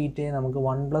square തീറ്റയെ നമുക്ക്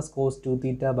 1 plus cos 2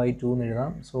 theta by 2 എന്ന്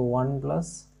എഴുതാം. So 1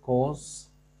 plus cos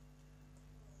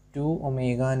 2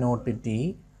 omega naught T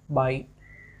by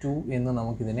 2 എന്ന്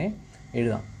നമുക്കിതിനെ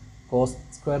എഴുതാം. Cos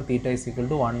square theta is equal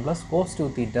to 1 plus cos 2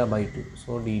 theta by 2.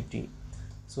 So D T.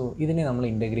 So ഇതിനെ നമ്മൾ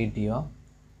integrate ചെയ്യുക.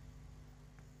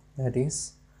 ദാറ്റ് ഈസ്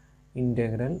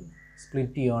ഇൻ്റഗ്രൽ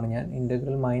സ്പ്ലിറ്റ് ചെയ്യുകയാണ് ഞാൻ.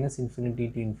 Integral minus infinity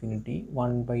to infinity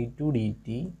 1/2 D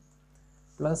T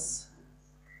plus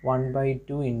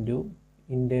 1/2 into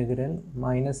integral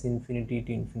minus infinity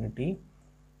to infinity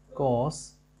cos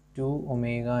 2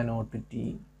 omega naught T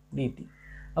D T.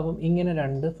 അപ്പം ഇങ്ങനെ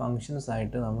രണ്ട് functions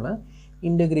ആയിട്ട് നമ്മൾ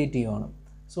ഇൻ്റഗ്രേറ്റ് ചെയ്യുകയാണ്.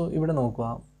 സോ ഇവിടെ നോക്കുക,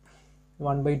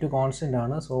 1/2 കോൺസ്റ്റൻ്റ്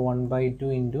ആണ്. സോ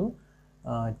 1/2 ഇൻറ്റു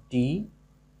ടി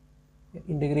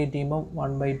ഇൻ്റഗ്രേറ്റ് ചെയ്യുമ്പോൾ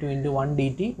 1/2 into 1 D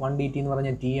T. 1 D T എന്ന്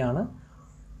പറഞ്ഞാൽ ടി ആണ്.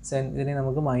 ഇതിനെ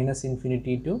നമുക്ക് മൈനസ്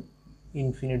ഇൻഫിനിറ്റി ടു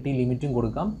ഇൻഫിനിറ്റി ലിമിറ്റും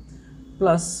കൊടുക്കാം.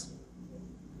 പ്ലസ്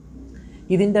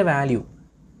ഇതിൻ്റെ വാല്യൂ.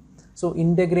 സോ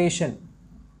ഇൻ്റഗ്രേഷൻ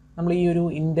നമ്മൾ ഈ ഒരു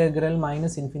integral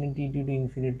minus infinity to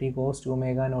infinity cos 2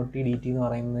 omega naught T D T എന്ന്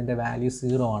പറയുന്നതിൻ്റെ വാല്യൂ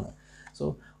 0 ആണ്. സോ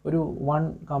ഒരു 1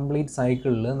 കംപ്ലീറ്റ്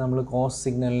സൈക്കിളിൽ നമ്മൾ കോസ്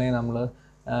സിഗ്നലിനെ നമ്മൾ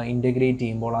ഇൻ്റഗ്രേറ്റ്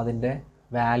ചെയ്യുമ്പോൾ അതിൻ്റെ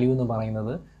വാല്യൂ എന്ന്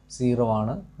പറയുന്നത് 0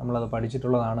 ആണ്. നമ്മളത്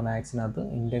പഠിച്ചിട്ടുള്ളതാണ് മാത്സിനകത്ത്.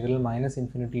 Integral minus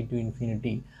infinity to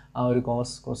infinity ആ ഒരു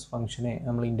കോസ് ഫംഗ്ഷനെ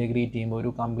നമ്മൾ ഇൻ്റഗ്രേറ്റ് ചെയ്യുമ്പോൾ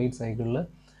ഒരു കംപ്ലീറ്റ് സൈക്കിളിൽ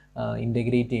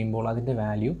ഇൻ്റഗ്രേറ്റ് ചെയ്യുമ്പോൾ അതിൻ്റെ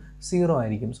വാല്യൂ 0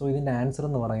 ആയിരിക്കും. സോ ഇതിൻ്റെ ആൻസർ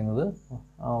എന്ന് പറയുന്നത്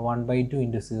 1/2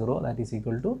 into 0 that is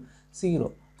equal to 0.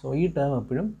 So ഈ ടേം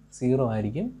എപ്പോഴും 0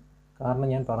 ആയിരിക്കും. കാരണം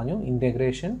ഞാൻ പറഞ്ഞു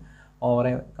integration over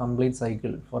A complete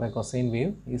cycle four A cosine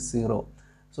wave is 0.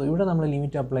 So ഇവിടെ നമ്മൾ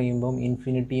ലിമിറ്റ് അപ്ലൈ ചെയ്യുമ്പം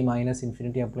ഇൻഫിനിറ്റി മൈനസ്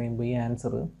ഇൻഫിനിറ്റി അപ്ലൈ ചെയ്യുമ്പോൾ ഈ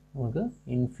ആൻസർ നമുക്ക്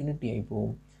ഇൻഫിനിറ്റി ആയി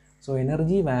പോകും. സോ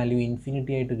എനർജി വാല്യൂ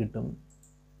ഇൻഫിനിറ്റി ആയിട്ട് കിട്ടും.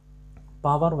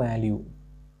 പവർ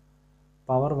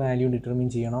വാല്യൂ ഡിറ്റർമിൻ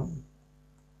ചെയ്യണം.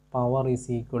 Power is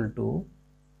equal to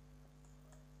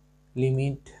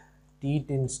limit T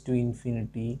tense to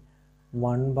infinity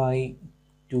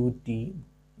 1/2t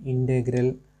integral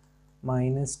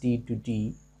minus T two T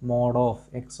mode of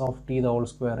X of T the whole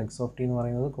square. X of T എന്ന്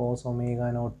പറയുന്നത് cos omega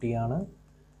naught T ആണ്.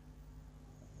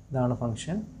 ഇതാണ്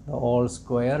function. The whole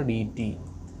square D T.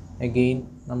 Again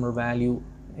നമ്മൾ value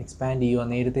expand ചെയ്യുക.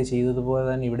 നേരത്തെ ചെയ്തതുപോലെ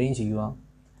തന്നെ ഇവിടെയും ചെയ്യുക.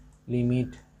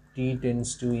 Limit T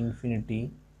tense to infinity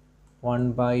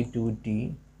 1/2t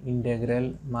integral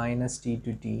minus T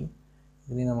two T.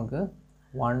 ഇനി നമുക്ക്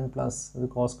 1 പ്ലസ് ഇത്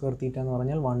കോസ് സ്ക്വയർ തീറ്റ എന്ന്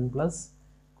പറഞ്ഞാൽ 1 plus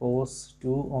cos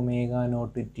 2 omega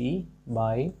naught T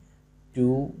by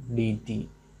 2 D T.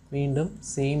 വീണ്ടും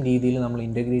സെയിം രീതിയിൽ നമ്മൾ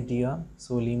ഇൻ്റഗ്രേറ്റ് ചെയ്യുക.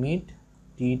 So limit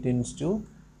T tense to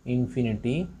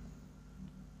infinity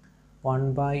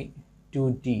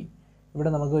 1/2t. ഇവിടെ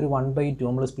നമുക്ക് ഒരു 1/2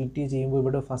 നമ്മൾ സ്പ്ലിറ്റ് ചെയ്യുമ്പോൾ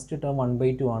ഇവിടെ ഫസ്റ്റ് ടേം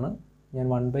 1/2 ആണ്. ഞാൻ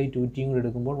 1/2t കൂടെ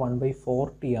എടുക്കുമ്പോൾ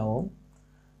 1/4t ആവും.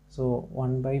 So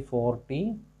 1/4t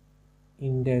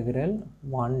integral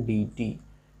 1 D T.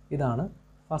 ഇതാണ്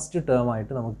ഫസ്റ്റ് ടേം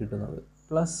ആയിട്ട് നമുക്ക് കിട്ടുന്നത്.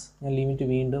 പ്ലസ് ഞാൻ ലിമിറ്റ്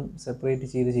വീണ്ടും സെപ്പറേറ്റ്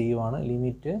ചെയ്യുവാണ്.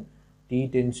 Limit T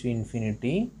tense to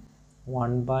infinity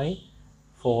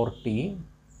 1/4t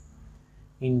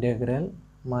integral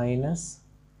minus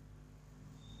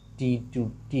T two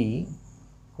T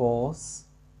cos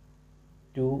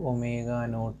 2 omega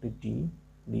naught T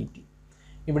D T.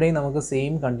 ഇവിടെയും നമുക്ക്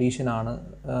സെയിം കണ്ടീഷനാണ്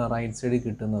റൈറ്റ് സൈഡിൽ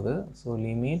കിട്ടുന്നത്. So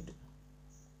limit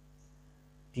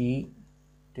T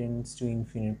tense to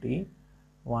infinity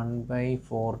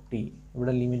 1/4t.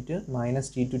 ഇവിടെ limit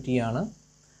minus T two T ആണ്.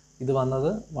 ഇത്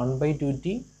വന്നത് 1/2t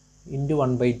into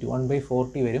 1/2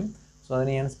 1/4t വരും. സോ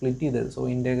അതിനെ ഞാൻ സ്പ്ലിറ്റ് ചെയ്തത്. So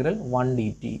integral 1 D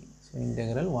T. So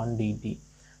integral 1 D T.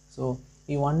 So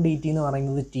ഈ 1 ഡി ടി എന്ന്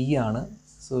പറയുന്നത് ടി ആണ്.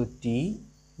 So T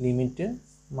limit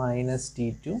minus T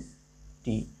two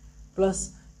T plus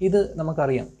ഇത്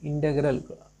നമുക്കറിയാം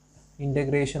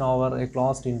integration over A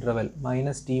closed interval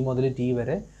minus T മുതൽ ടി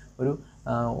വരെ ഒരു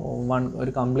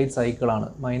കംപ്ലീറ്റ് സൈക്കിളാണ്.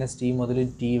 മൈനസ് ടി മുതൽ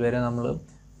ടി വരെ നമ്മൾ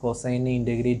കൊസൈനെ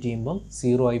ഇൻ്റഗ്രേറ്റ് ചെയ്യുമ്പം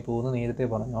 0 ആയി പോകുന്നു നേരത്തെ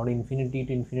പറഞ്ഞു. അവിടെ ഇൻഫിനിറ്റി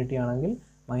ടു ഇൻഫിനിറ്റി ആണെങ്കിൽ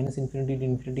മൈനസ് ഇൻഫിനിറ്റി ടു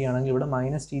ഇൻഫിനിറ്റി ആണെങ്കിൽ ഇവിടെ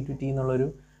മൈനസ് ടി ടു ടി എന്നുള്ളൊരു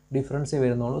ഡിഫറൻസേ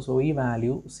വരുന്നുള്ളൂ. സോ ഈ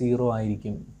വാല്യൂ 0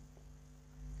 ആയിരിക്കും.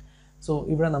 സോ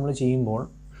ഇവിടെ നമ്മൾ ചെയ്യുമ്പോൾ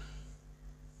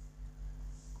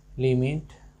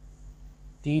limit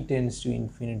T tense to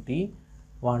infinity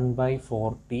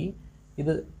 1/4t.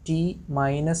 ഇത് ടി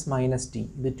മൈനസ് ടി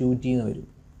ഇത് 2t എന്ന് വരും.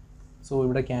 സോ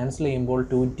ഇവിടെ ക്യാൻസൽ ചെയ്യുമ്പോൾ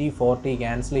 2t 4t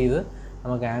ക്യാൻസൽ ചെയ്ത്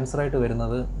നമുക്ക് ആൻസറായിട്ട്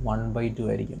വരുന്നത് 1/2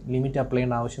 ആയിരിക്കും. ലിമിറ്റ് അപ്ലൈ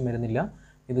ചെയ്യേണ്ട ആവശ്യം വരുന്നില്ല.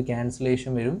 ഇത്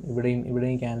ക്യാൻസലേഷൻ വരും.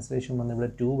 ഇവിടെയും ക്യാൻസലേഷൻ വന്ന് ഇവിടെ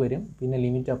 2 വരും. പിന്നെ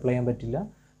ലിമിറ്റ് അപ്ലൈ ചെയ്യാൻ പറ്റില്ല.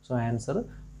 സോ ആൻസർ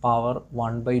പവർ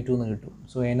 1/2 എന്ന് കിട്ടും.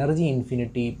 So energy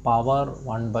infinity power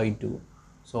 1/2.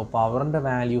 So പവറിൻ്റെ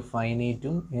value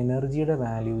ഫൈനൈറ്റും എനർജിയുടെ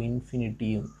value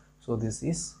ഇൻഫിനിറ്റിയും. So this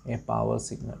is A power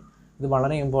signal. ഇത്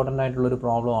വളരെ ഇമ്പോർട്ടൻ്റ് ആയിട്ടുള്ളൊരു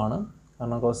പ്രോബ്ലമാണ്.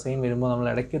 കാരണം കൊസൈൻ വരുമ്പോൾ നമ്മൾ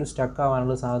ഇടയ്ക്കൊരു സ്റ്റക്ക്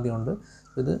ആവാനുള്ള സാധ്യതയുണ്ട്.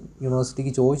 ഇത്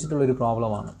യൂണിവേഴ്സിറ്റിക്ക് ചോദിച്ചിട്ടുള്ളൊരു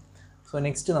പ്രോബ്ലമാണ്. സോ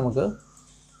നെക്സ്റ്റ് നമുക്ക്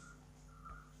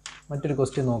മറ്റൊരു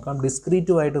ക്വസ്റ്റ്യൻ നോക്കാം.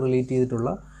 ഡിസ്ക്രീറ്റുമായിട്ട് റിലേറ്റ് ചെയ്തിട്ടുള്ള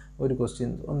ഒരു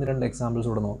ക്വസ്റ്റ്യൻ, 1-2 എക്സാമ്പിൾസ്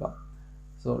കൂടെ നോക്കാം.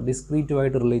 സോ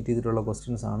ഡിസ്ക്രീറ്റുമായിട്ട് റിലേറ്റ് ചെയ്തിട്ടുള്ള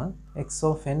ക്വസ്റ്റ്യൻസ് ആണ്. എക്സ്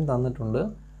ഓഫ് എൻ തന്നിട്ടുണ്ട്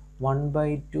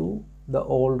 1/2 the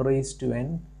all raised to n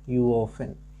u of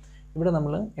n. ഇവിടെ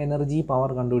നമ്മൾ എനർജി പവർ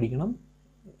കണ്ടുപിടിക്കണം.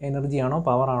 എനർജി ആണോ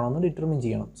പവർ ആണോ എന്ന് ഡിറ്റർമിൻ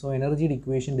ചെയ്യണം. സോ എനർജിയുടെ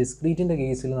ഇക്വേഷൻ ഡിസ്ക്രീറ്റിൻ്റെ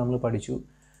കേസിൽ നമ്മൾ പഠിച്ചു.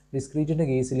 ഡിസ്ക്രീറ്റിൻ്റെ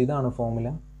കേസിൽ ഇതാണ് ഫോർമുല,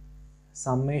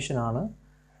 സമ്മേഷൻ ആണ്.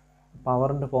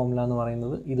 പവറിൻ്റെ ഫോർമുല എന്ന്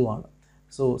പറയുന്നത് ഇതുമാണ്.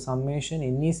 So summation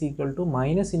n is equal to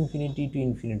 -infinity to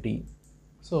infinity.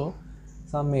 So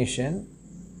summation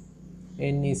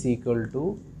n is equal to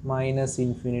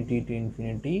 -infinity to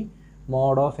infinity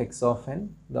mod of x of n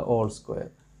the whole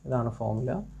square. ഇതാണ്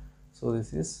formula. So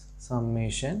this is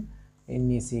summation n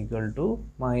is equal to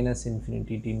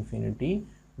 -infinity to infinity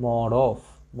mod of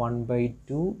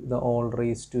 1/2 the all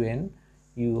raised to n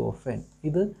u of n.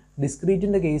 ഇത്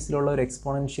ഡിസ്ക്രീറ്റിൻ്റെ കേസിലുള്ള ഒരു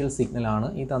exponential സിഗ്നലാണ്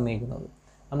ഈ തന്നേക്കുന്നത്.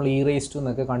 നമ്മൾ E raise to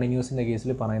എന്നൊക്കെ കണ്ടിന്യൂസിൻ്റെ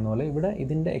കേസിൽ പറയുന്ന പോലെ ഇവിടെ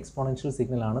ഇതിൻ്റെ എക്സ്പോണൻഷ്യൽ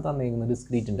സിഗ്നലാണ് തന്നേക്കുന്നത്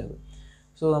ഡിസ്ക്രീറ്റിൻ്റെത്.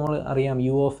 സോ നമ്മൾ അറിയാം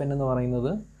യു ഓഫ് എൻ എന്ന്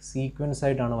പറയുന്നത് സീക്വൻസ്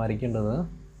ആയിട്ടാണ് വരയ്ക്കേണ്ടത്.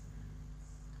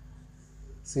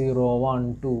 0, 1,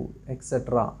 2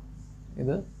 എക്സെട്ര.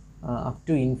 ഇത് up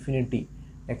to infinity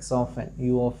X of N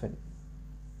U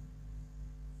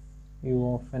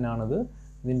of N ആണിത്.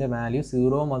 ഇതിൻ്റെ വാല്യൂ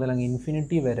 0 മുതൽ അങ്ങ്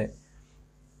ഇൻഫിനിറ്റി വരെ,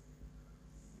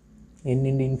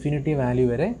 എന്നിൻ്റെ ഇൻഫിനിറ്റി വാല്യൂ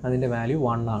വരെ അതിൻ്റെ വാല്യൂ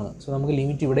 1 ആണ്. സോ നമുക്ക്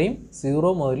ലിമിറ്റ് ഇവിടെയും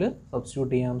 0 മുതൽ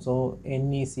സബ്സ്റ്റിറ്റ്യൂട്ട് ചെയ്യാം. So n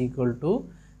is equal to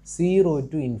 0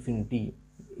 to infinity,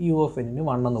 U of എന്നിന്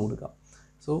 1 എന്ന് കൊടുക്കാം.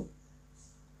 So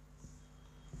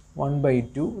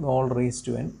 1/2 the all raised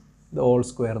to n the whole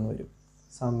square എന്ന് വരും.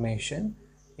 Summation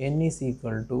n is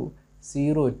equal to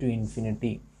 0 to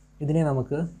infinity. ഇതിനെ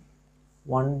നമുക്ക്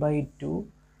 1/2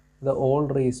 the all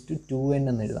raised to 2n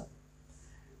എന്ന് എഴുതാം.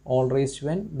 all raised to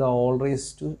n the all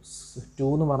raised to 2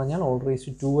 എന്ന് പറഞ്ഞാൽ all raised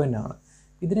to 2n ആണ്.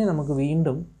 ഇതിനെ നമുക്ക്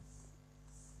വീണ്ടും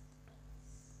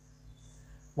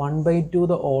 1/2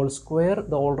 the whole square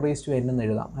the all raised to n എന്ന്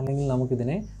എഴുതാം. അല്ലെങ്കിൽ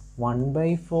നമുക്കിതിനെ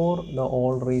 1/4 the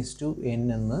all raised to n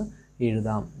എന്ന്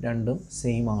എഴുതാം. രണ്ടും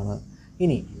സെയിം ആണ്.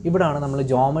 ഇനി ഇവിടാണ് നമ്മൾ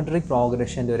ജോമെട്രിക്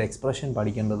പ്രോഗ്രഷൻ്റെ ഒരു എക്സ്പ്രഷൻ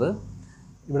പഠിക്കേണ്ടത്.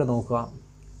 ഇവിടെ നോക്കുക,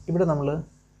 ഇവിടെ നമ്മൾ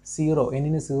 0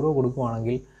 എന്നിന് 0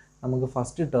 കൊടുക്കുകയാണെങ്കിൽ നമുക്ക്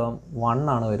ഫസ്റ്റ് ടേം 1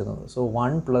 ആണ് വരുന്നത്. സോ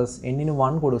 1 പ്ലസ് എന്നിന്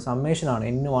 1 കൊടുക്കും, സമ്മേഷനാണ്.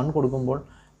 എന്നിന് 1 കൊടുക്കുമ്പോൾ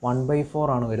 1/4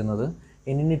 ആണ് വരുന്നത്.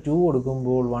 എന്നിന് 2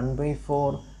 കൊടുക്കുമ്പോൾ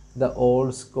 1/4 the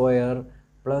whole square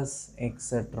plus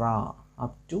etcetera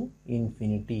up to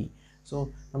infinity. So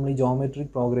നമ്മൾ ഈ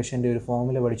ജോമെട്രിക് പ്രോഗ്രഷൻ്റെ ഒരു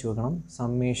ഫോർമുല പഠിച്ചു വെക്കണം.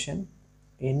 Summation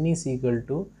n is equal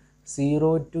to 0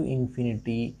 to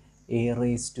infinity a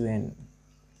raised to n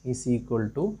is equal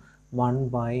to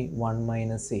 1/1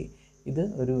 minus a. ഇത്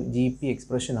ഒരു G P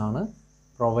എക്സ്പ്രഷനാണ്.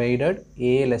 Provided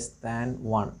a less than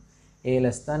 1. a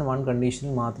less than 1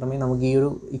 കണ്ടീഷനിൽ മാത്രമേ നമുക്ക് ഈ ഒരു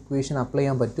ഇക്വേഷൻ അപ്ലൈ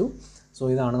ചെയ്യാൻ പറ്റൂ. സോ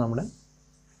ഇതാണ് നമ്മുടെ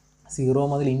 0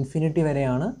 മുതൽ ഇൻഫിനിറ്റി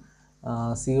വരെയാണ്.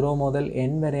 0 മുതൽ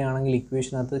n വരെയാണെങ്കിൽ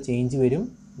ഇക്വേഷനകത്ത് ചേഞ്ച് വരും.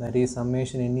 That is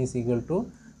summation n is equal to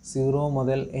 0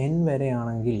 മുതൽ n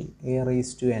വരെയാണെങ്കിൽ a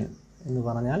raised to n എന്ന്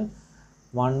പറഞ്ഞാൽ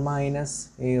 1 minus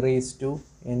a raised to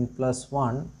n plus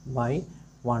 1 by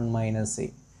 1 minus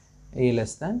a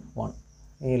less than 1.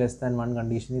 a less than 1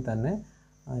 കണ്ടീഷനിൽ തന്നെ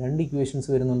രണ്ട് ഇക്വേഷൻസ്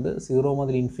വരുന്നുണ്ട്. 0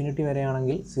 മുതൽ ഇൻഫിനിറ്റി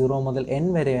വരെയാണെങ്കിൽ, 0 മുതൽ n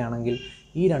വരെയാണെങ്കിൽ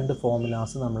ഈ രണ്ട്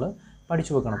ഫോർമുലാസ് നമ്മൾ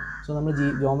പഠിച്ചു വെക്കണം. സോ നമ്മൾ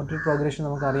ജോമെട്രിക് പ്രോഗ്രഷൻ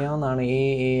നമുക്ക് അറിയാവുന്നതാണ്.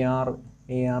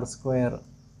 എ ആർ സ്ക്വയർ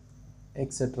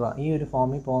എക്സെട്ര ഈ ഒരു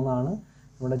ഫോമിൽ പോകുന്നതാണ്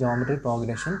നമ്മുടെ ജോമെട്രിക്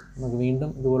പ്രോഗ്രഷൻ. നമുക്ക് വീണ്ടും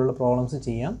ഇതുപോലുള്ള പ്രോബ്ലംസ്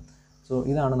ചെയ്യാം. സോ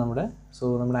ഇതാണ് നമ്മുടെ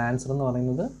ആൻസർ എന്ന്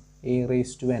പറയുന്നത് a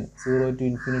raised to n, 0 to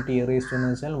infinity a raised to n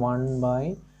എന്ന് വെച്ചാൽ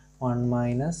 1/1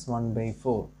 minus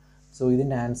 1/4. സോ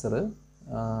ഇതിൻ്റെ ആൻസർ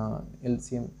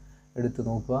LCM എടുത്ത്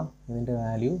നോക്കുക, ഇതിൻ്റെ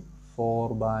വാല്യൂ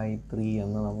 4/3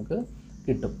 എന്ന് നമുക്ക്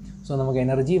കിട്ടും. സോ നമുക്ക്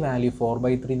എനർജി വാല്യൂ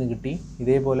 4/3 എന്ന് കിട്ടി.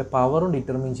 ഇതേപോലെ പവറും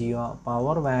ഡിറ്റർമിൻ ചെയ്യുക.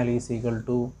 Power value is equal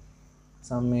to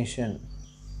summation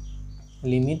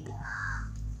limit,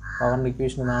 പവറിൻ്റെ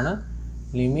equation ഇതാണ്,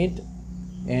 limit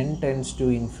n tends to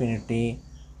infinity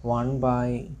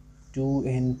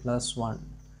 1/2n plus 1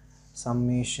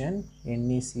 summation n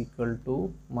is equal to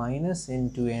minus n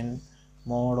to n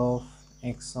mod of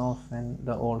x of n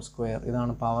the whole square.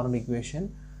 ഇതാണ് പവറിൻ്റെ equation.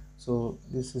 So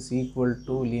this is equal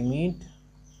to limit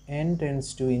n tends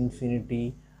to infinity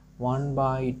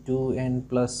 1/2n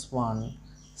plus 1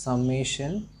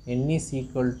 summation n is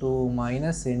equal to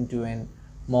minus n to n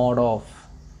mod of,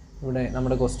 ഇവിടെ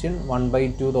നമ്മുടെ question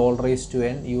 1/2 the all raised to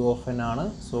n u of n ആണ്.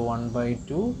 So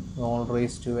 1/2 the all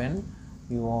raised to n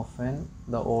u of n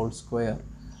the whole square.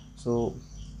 So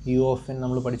u of n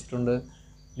നമ്മൾ പഠിച്ചിട്ടുണ്ട്.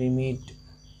 Limit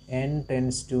n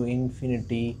tends to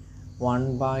infinity 1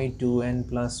 by 2n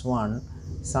plus 1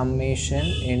 summation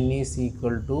n is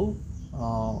equal to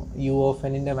u of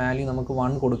n ൻ്റെ value നമുക്ക്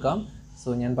 1 കൊടുക്കാം. So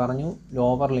ഞാൻ പറഞ്ഞു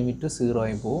lower limit 0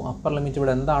 ആയി പോകും. Upper limit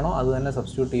ഇവിടെ എന്താണോ അത് തന്നെ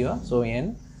സബ്സ്റ്റിറ്റ്യൂട്ട് ചെയ്യുക. സോ n,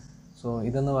 സോ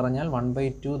ഇതെന്ന് പറഞ്ഞാൽ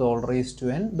 1/2 the whole raised to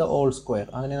n the whole square.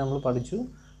 അതിനെ നമ്മൾ പഠിച്ചു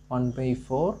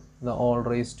 1/4 the whole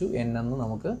raised to n എന്ന്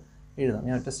നമുക്ക് എഴുതാം.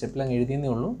 ഞാൻ ഒറ്റ സ്റ്റെപ്പിൽ അങ്ങ് എഴുതിയെന്നേ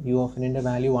ഉള്ളൂ. യു ഓഫ് എന്നിൻ്റെ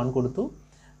വാല്യൂ 1 കൊടുത്തു,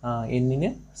 എന്നിന്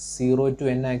 0 to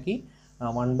n ആക്കി.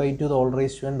 1/2 the whole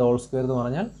raised to n the whole square എന്ന്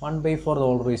പറഞ്ഞാൽ 1/4 the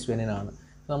whole raised to n ആണ്.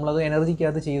 നമ്മളത്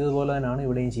എനർജിക്കകത്ത് ചെയ്തതുപോലെ തന്നെയാണ്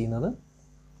ഇവിടെയും ചെയ്യുന്നത്.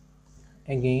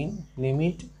 Again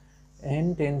limit n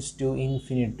tends to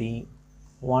infinity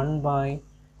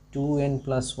 1/2n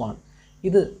plus 1.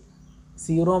 ഇത്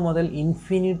 0 മുതൽ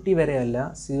ഇൻഫിനിറ്റി വരെയല്ല,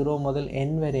 0 മുതൽ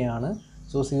n വരെയാണ്.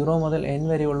 സോ 0 മുതൽ n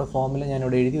വരെയുള്ള ഫോർമുല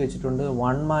ഞാനിവിടെ എഴുതി വെച്ചിട്ടുണ്ട്.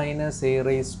 1 minus a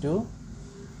raised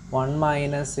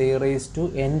to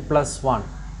n plus 1.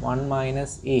 1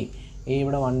 minus a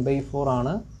ഇവിടെ 1/4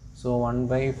 ആണ്. So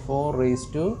 1/4 raised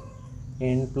to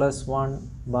n plus 1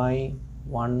 by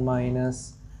 1 minus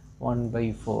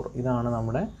 1/4. ഇതാണ്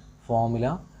നമ്മുടെ ഫോർമുല.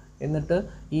 എന്നിട്ട്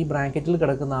ഈ ബ്രാക്കറ്റിൽ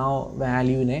കിടക്കുന്ന ആ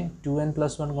വാല്യൂവിനെ 2n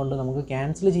plus 1 കൊണ്ട് നമുക്ക്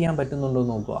ക്യാൻസൽ ചെയ്യാൻ പറ്റുന്നുണ്ടോ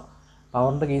എന്ന് നോക്കുക.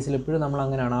 പവറിൻ്റെ കേസിൽ എപ്പോഴും നമ്മൾ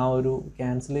അങ്ങനെയാണ്, ആ ഒരു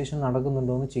ക്യാൻസലേഷൻ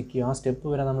നടക്കുന്നുണ്ടോ എന്ന് ചെക്ക് ചെയ്യുക. ആ സ്റ്റെപ്പ്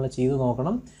വരെ നമ്മൾ ചെയ്ത്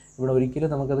നോക്കണം. ഇവിടെ ഒരിക്കലും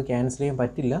നമുക്കത് ക്യാൻസൽ ചെയ്യാൻ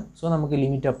പറ്റില്ല. സോ നമുക്ക്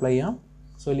ലിമിറ്റ് അപ്ലൈ ചെയ്യാം.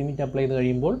 സോ ലിമിറ്റ് അപ്ലൈ ചെയ്ത്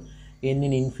കഴിയുമ്പോൾ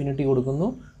എന്നിന് ഇൻഫിനിറ്റി കൊടുക്കുന്നു.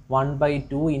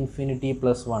 1/2 ഇൻഫിനിറ്റി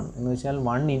പ്ലസ് 1 എന്ന് വെച്ചാൽ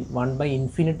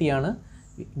 1/∞ ആണ്.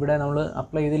 ഇവിടെ നമ്മൾ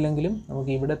അപ്ലൈ ചെയ്തില്ലെങ്കിലും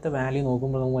നമുക്ക് ഇവിടുത്തെ വാല്യൂ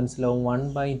നോക്കുമ്പോൾ നമുക്ക് മനസ്സിലാവും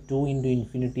 1/2 into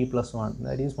infinity plus 1,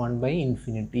 that is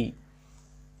 1/∞.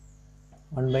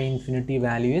 1/∞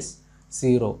 value is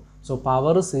 0. So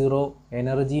power 0,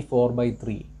 energy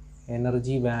 4/3,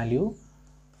 energy value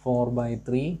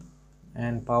 4/3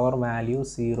 and power value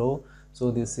 0. So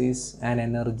this is an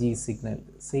energy signal.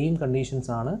 Same conditions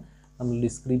ആണ് നമ്മൾ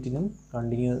ഡിസ്ക്രീറ്റിനും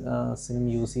കണ്ടിന്യൂസിനും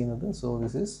യൂസ് ചെയ്യുന്നത്. So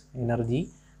this is energy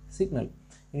signal.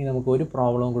 ഇനി നമുക്ക് ഒരു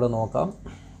പ്രോബ്ലം കൂടെ നോക്കാം.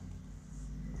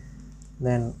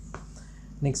 Then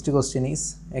next question is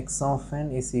x of n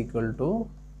is equal to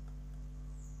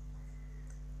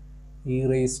e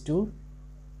raised to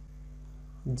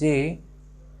j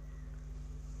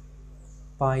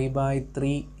pi by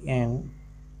 3n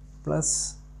plus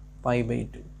pi by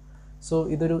 2. So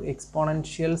ഇതൊരു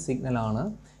exponential സിഗ്നലാണ്.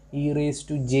 E raise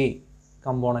to J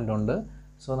component ഉണ്ട്.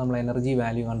 So നമ്മൾ energy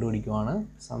value കണ്ടുപിടിക്കുവാണ്.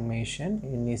 Summation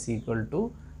n is equal to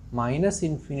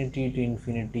 -∞ to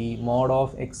infinity mod of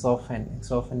x of n. x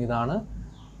of n ഇതാണ്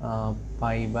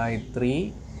pi by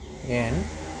 3n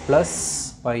plus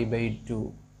pi by 2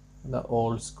 the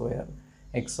whole square.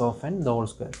 x of n the whole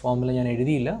square. Formula ഞാൻ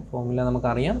എഴുതിയില്ല, formula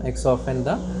നമുക്കറിയാം. x of n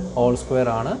the whole square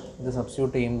ആണ്. ഇത്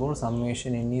substitute ചെയ്യുമ്പോൾ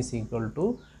summation n is equal to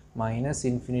 -∞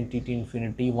 to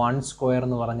infinity 1 square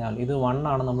എന്ന് പറഞ്ഞാൽ ഇത് 1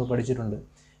 ആണ്, നമ്മൾ പഠിച്ചിട്ടുണ്ട്.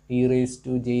 e raised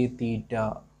to j theta.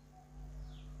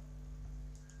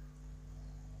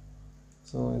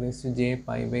 So e raised to j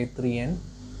pi by 3n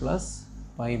plus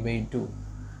pi by 2.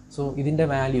 So ഇതിൻ്റെ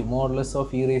value modulus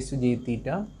of e raised to j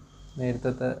theta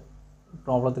നേരത്തെ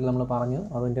പ്രോബ്ലത്തിൽ നമ്മൾ പറഞ്ഞു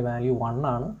അതിൻ്റെ വാല്യൂ 1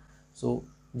 ആണ്. സോ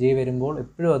ജെ വരുമ്പോൾ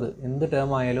എപ്പോഴും അത് എന്ത് ടേം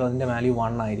ആയാലും അതിൻ്റെ വാല്യൂ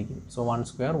 1 ആയിരിക്കും. സോ 1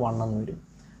 സ്ക്വയർ 1 എന്ന് വരും.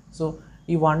 സോ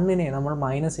ഈ 1നെ നമ്മൾ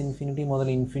 -∞ മുതൽ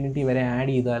ഇൻഫിനിറ്റി വരെ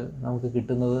ആഡ് ചെയ്താൽ നമുക്ക്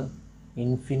കിട്ടുന്നത്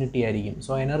ഇൻഫിനിറ്റി ആയിരിക്കും.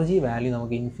 സോ എനർജി വാല്യൂ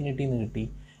നമുക്ക് ഇൻഫിനിറ്റി എന്ന് കിട്ടി.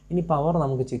 ഇനി പവർ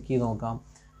നമുക്ക് ചെക്ക് ചെയ്ത് നോക്കാം.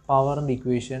 പവറിൻ്റെ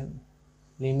equation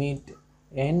limit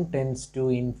n tends to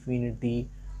infinity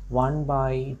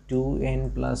 1/2n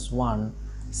plus 1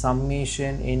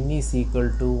 summation n is equal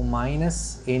to -n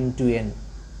to n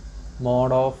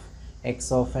mod of x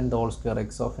of n the whole square. x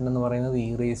of n എന്ന് പറയുന്നത് e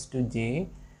raised to j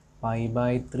pi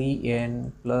by 3n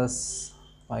plus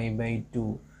pi by 2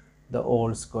 the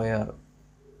whole square.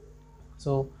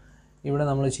 So ഇവിടെ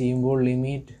നമ്മൾ ചെയ്യുമ്പോൾ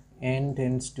limit n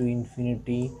tends to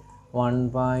infinity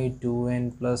 1/2n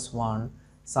plus 1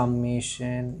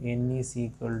 summation n is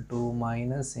equal to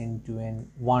 -n to n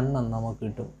 1 എന്ന് നമുക്ക്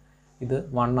കിട്ടും. ഇത്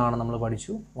 1 ആണ്, നമ്മൾ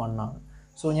പഠിച്ചു 1 ആണ്.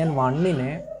 സോ ഞാൻ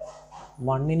 1നെ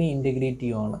ഇൻറ്റഗ്രേറ്റ്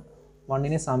ചെയ്യുവാണ്,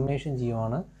 1നെ സമ്മേഷൻ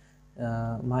ചെയ്യുവാണ്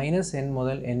 -n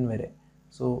മുതൽ n വരെ.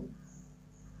 So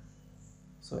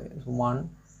 1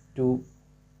 2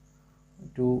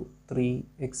 2 3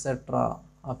 etcetera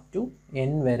up to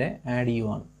n വരെ ആഡ്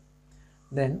ചെയ്യുവാണ്.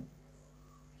 Then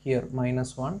here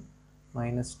 -1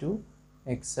 -2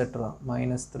 etcetera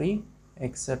 -3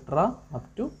 etcetera up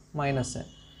to -n.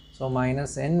 So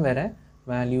 -n വരെ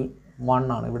വാല്യൂ 1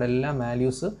 ആണ്. ഇവിടെ എല്ലാം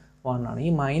വാല്യൂസ് 1 ആണ്. ഈ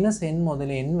 -n മുതൽ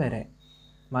n വരെ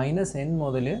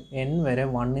വരെ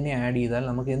 1നെ ആഡ് ചെയ്താൽ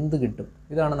നമുക്ക് എന്ത് കിട്ടും?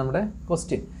 ഇതാണ് നമ്മുടെ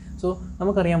ക്വസ്റ്റ്യൻ. സോ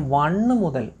നമുക്കറിയാം 1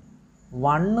 മുതൽ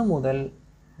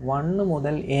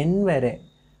n വരെ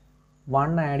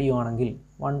 1 ആഡ് ചെയ്യുവാണെങ്കിൽ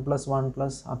 1 + 1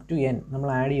 + അപ് ടു n നമ്മൾ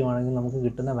ആഡ് ചെയ്യുവാണെങ്കിൽ നമുക്ക്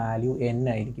കിട്ടുന്ന വാല്യൂ n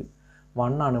ആയിരിക്കും.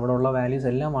 1 ആണ്. ഇവിടെ ഉള്ള വാല്യൂസ്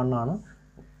എല്ലാം 1 ആണ്.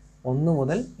 1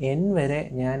 മുതൽ n വരെ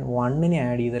ഞാൻ 1നെ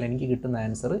ആഡ് ചെയ്താൽ എനിക്ക് കിട്ടുന്ന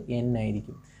ആൻസർ n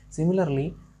ആയിരിക്കും. സിമിലർലി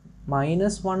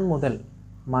 -1 മുതൽ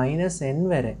 -n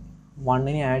വരെ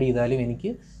 1നെ ആഡ് ചെയ്താലും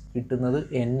എനിക്ക് കിട്ടുന്നത്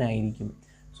n ആയിരിക്കും.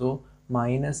 സോ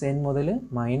 -n മുതൽ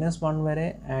 -1 വരെ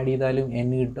ആഡ് ചെയ്താലും n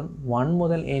കിട്ടും. 1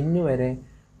 മുതൽ n വരെ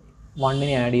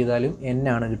 1നെ ആഡ് ചെയ്താലും n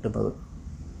ആണ് കിട്ടുന്നത്.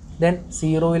 ദെൻ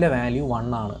 0യിലെ വാല്യൂ 1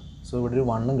 ആണ്. സോ ഇവിടെ ഒരു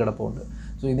 1ഉം കിടപ്പുണ്ട്.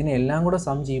 സോ ഇതിനെല്ലാം കൂടെ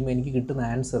സം ചെയ്യുമ്പോൾ എനിക്ക് കിട്ടുന്ന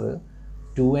ആൻസർ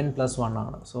 2n + 1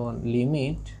 ആണ്. So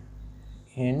limit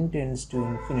n tends to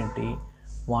infinity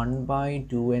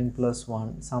 1/2n +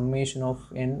 1 summation of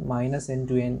n -n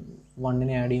to n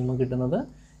 1നെ add ചെയ്യുമ്പോൾ കിട്ടുന്നത്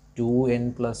 2n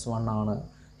 + 1 ആണ്.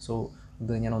 സോ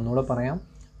ഇത് ഞാൻ ഒന്നുകൂടെ പറയാം.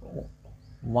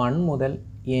 1 മുതൽ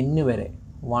n വരെ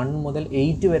 1 മുതൽ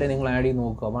 8 വരെ നിങ്ങൾ ആഡ് ചെയ്ത്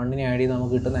നോക്കുക. 1നെ ആഡ് ചെയ്താൽ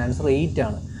നമുക്ക് കിട്ടുന്ന ആൻസർ 8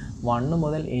 ആണ്. 1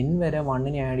 മുതൽ n വരെ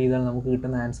 1നെ ആഡ് ചെയ്താൽ നമുക്ക്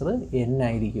കിട്ടുന്ന ആൻസർ n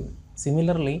ആയിരിക്കും.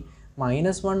 സിമിലർലി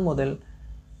 -1 മുതൽ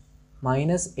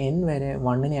 -n വരെ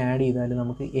 1നെ ആഡ് ചെയ്താൽ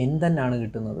നമുക്ക് n തന്നെയാണ്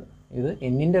കിട്ടുന്നത്. ഇത്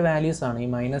n-ൻ്റെ വാല്യൂസാണ്. ഈ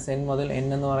 -n മുതൽ n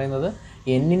എന്ന് പറയുന്നത്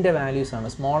n-ൻ്റെ വാല്യൂസാണ്,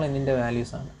 സ്മോൾ n-ൻ്റെ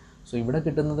വാല്യൂസാണ്. സോ ഇവിടെ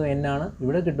കിട്ടുന്നത് n ആണ്,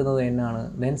 ഇവിടെ കിട്ടുന്നത് n ആണ്.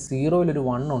 ദെൻ 0-ൽ ഒരു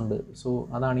 1 ഉണ്ട്. സോ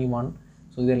അതാണ് ഈ 1.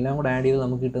 സോ ഇതെല്ലാം കൂടെ ആഡ് ചെയ്ത്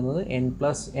നമുക്ക് കിട്ടുന്നത് n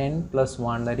 +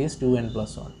 1 that is 2n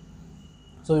 + 1.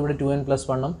 So ഇവിടെ 2n +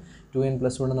 1ഉം 2n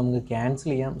 + 1 നമുക്ക് ക്യാൻസൽ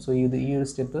ചെയ്യാം. സോ ഈ ഒരു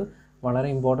സ്റ്റെപ്പ് വളരെ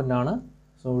ഇമ്പോർട്ടൻ്റ് ആണ്.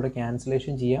 സോ ഇവിടെ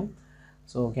ക്യാൻസലേഷൻ ചെയ്യാം.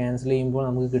 സോ ക്യാൻസൽ ചെയ്യുമ്പോൾ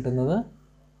നമുക്ക് കിട്ടുന്നത്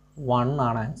 1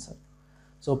 ആണ് answer.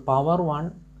 So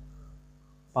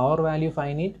power value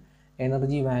finite,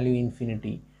 energy value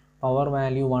infinity. Power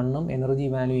value 1ഉം energy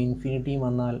value ഇൻഫിനിറ്റിയും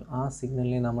വന്നാൽ ആ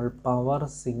സിഗ്നലിനെ നമ്മൾ പവർ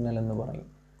സിഗ്നൽ എന്ന് പറയും.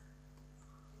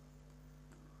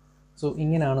 സോ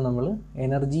ഇങ്ങനെയാണ് നമ്മൾ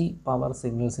എനർജി പവർ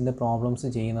സിഗ്നൽസിൻ്റെ പ്രോബ്ലംസ്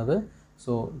ചെയ്യുന്നത്.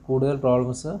 സോ കൂടുതൽ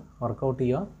പ്രോബ്ലംസ് വർക്കൗട്ട്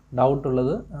ചെയ്യുക. ഡൗട്ട്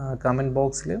ഉള്ളത് കമൻറ്റ്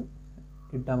ബോക്സിൽ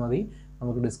ഇട്ടാൽ മതി,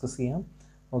 നമുക്ക് ഡിസ്കസ് ചെയ്യാം.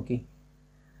 Okay,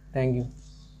 thank you.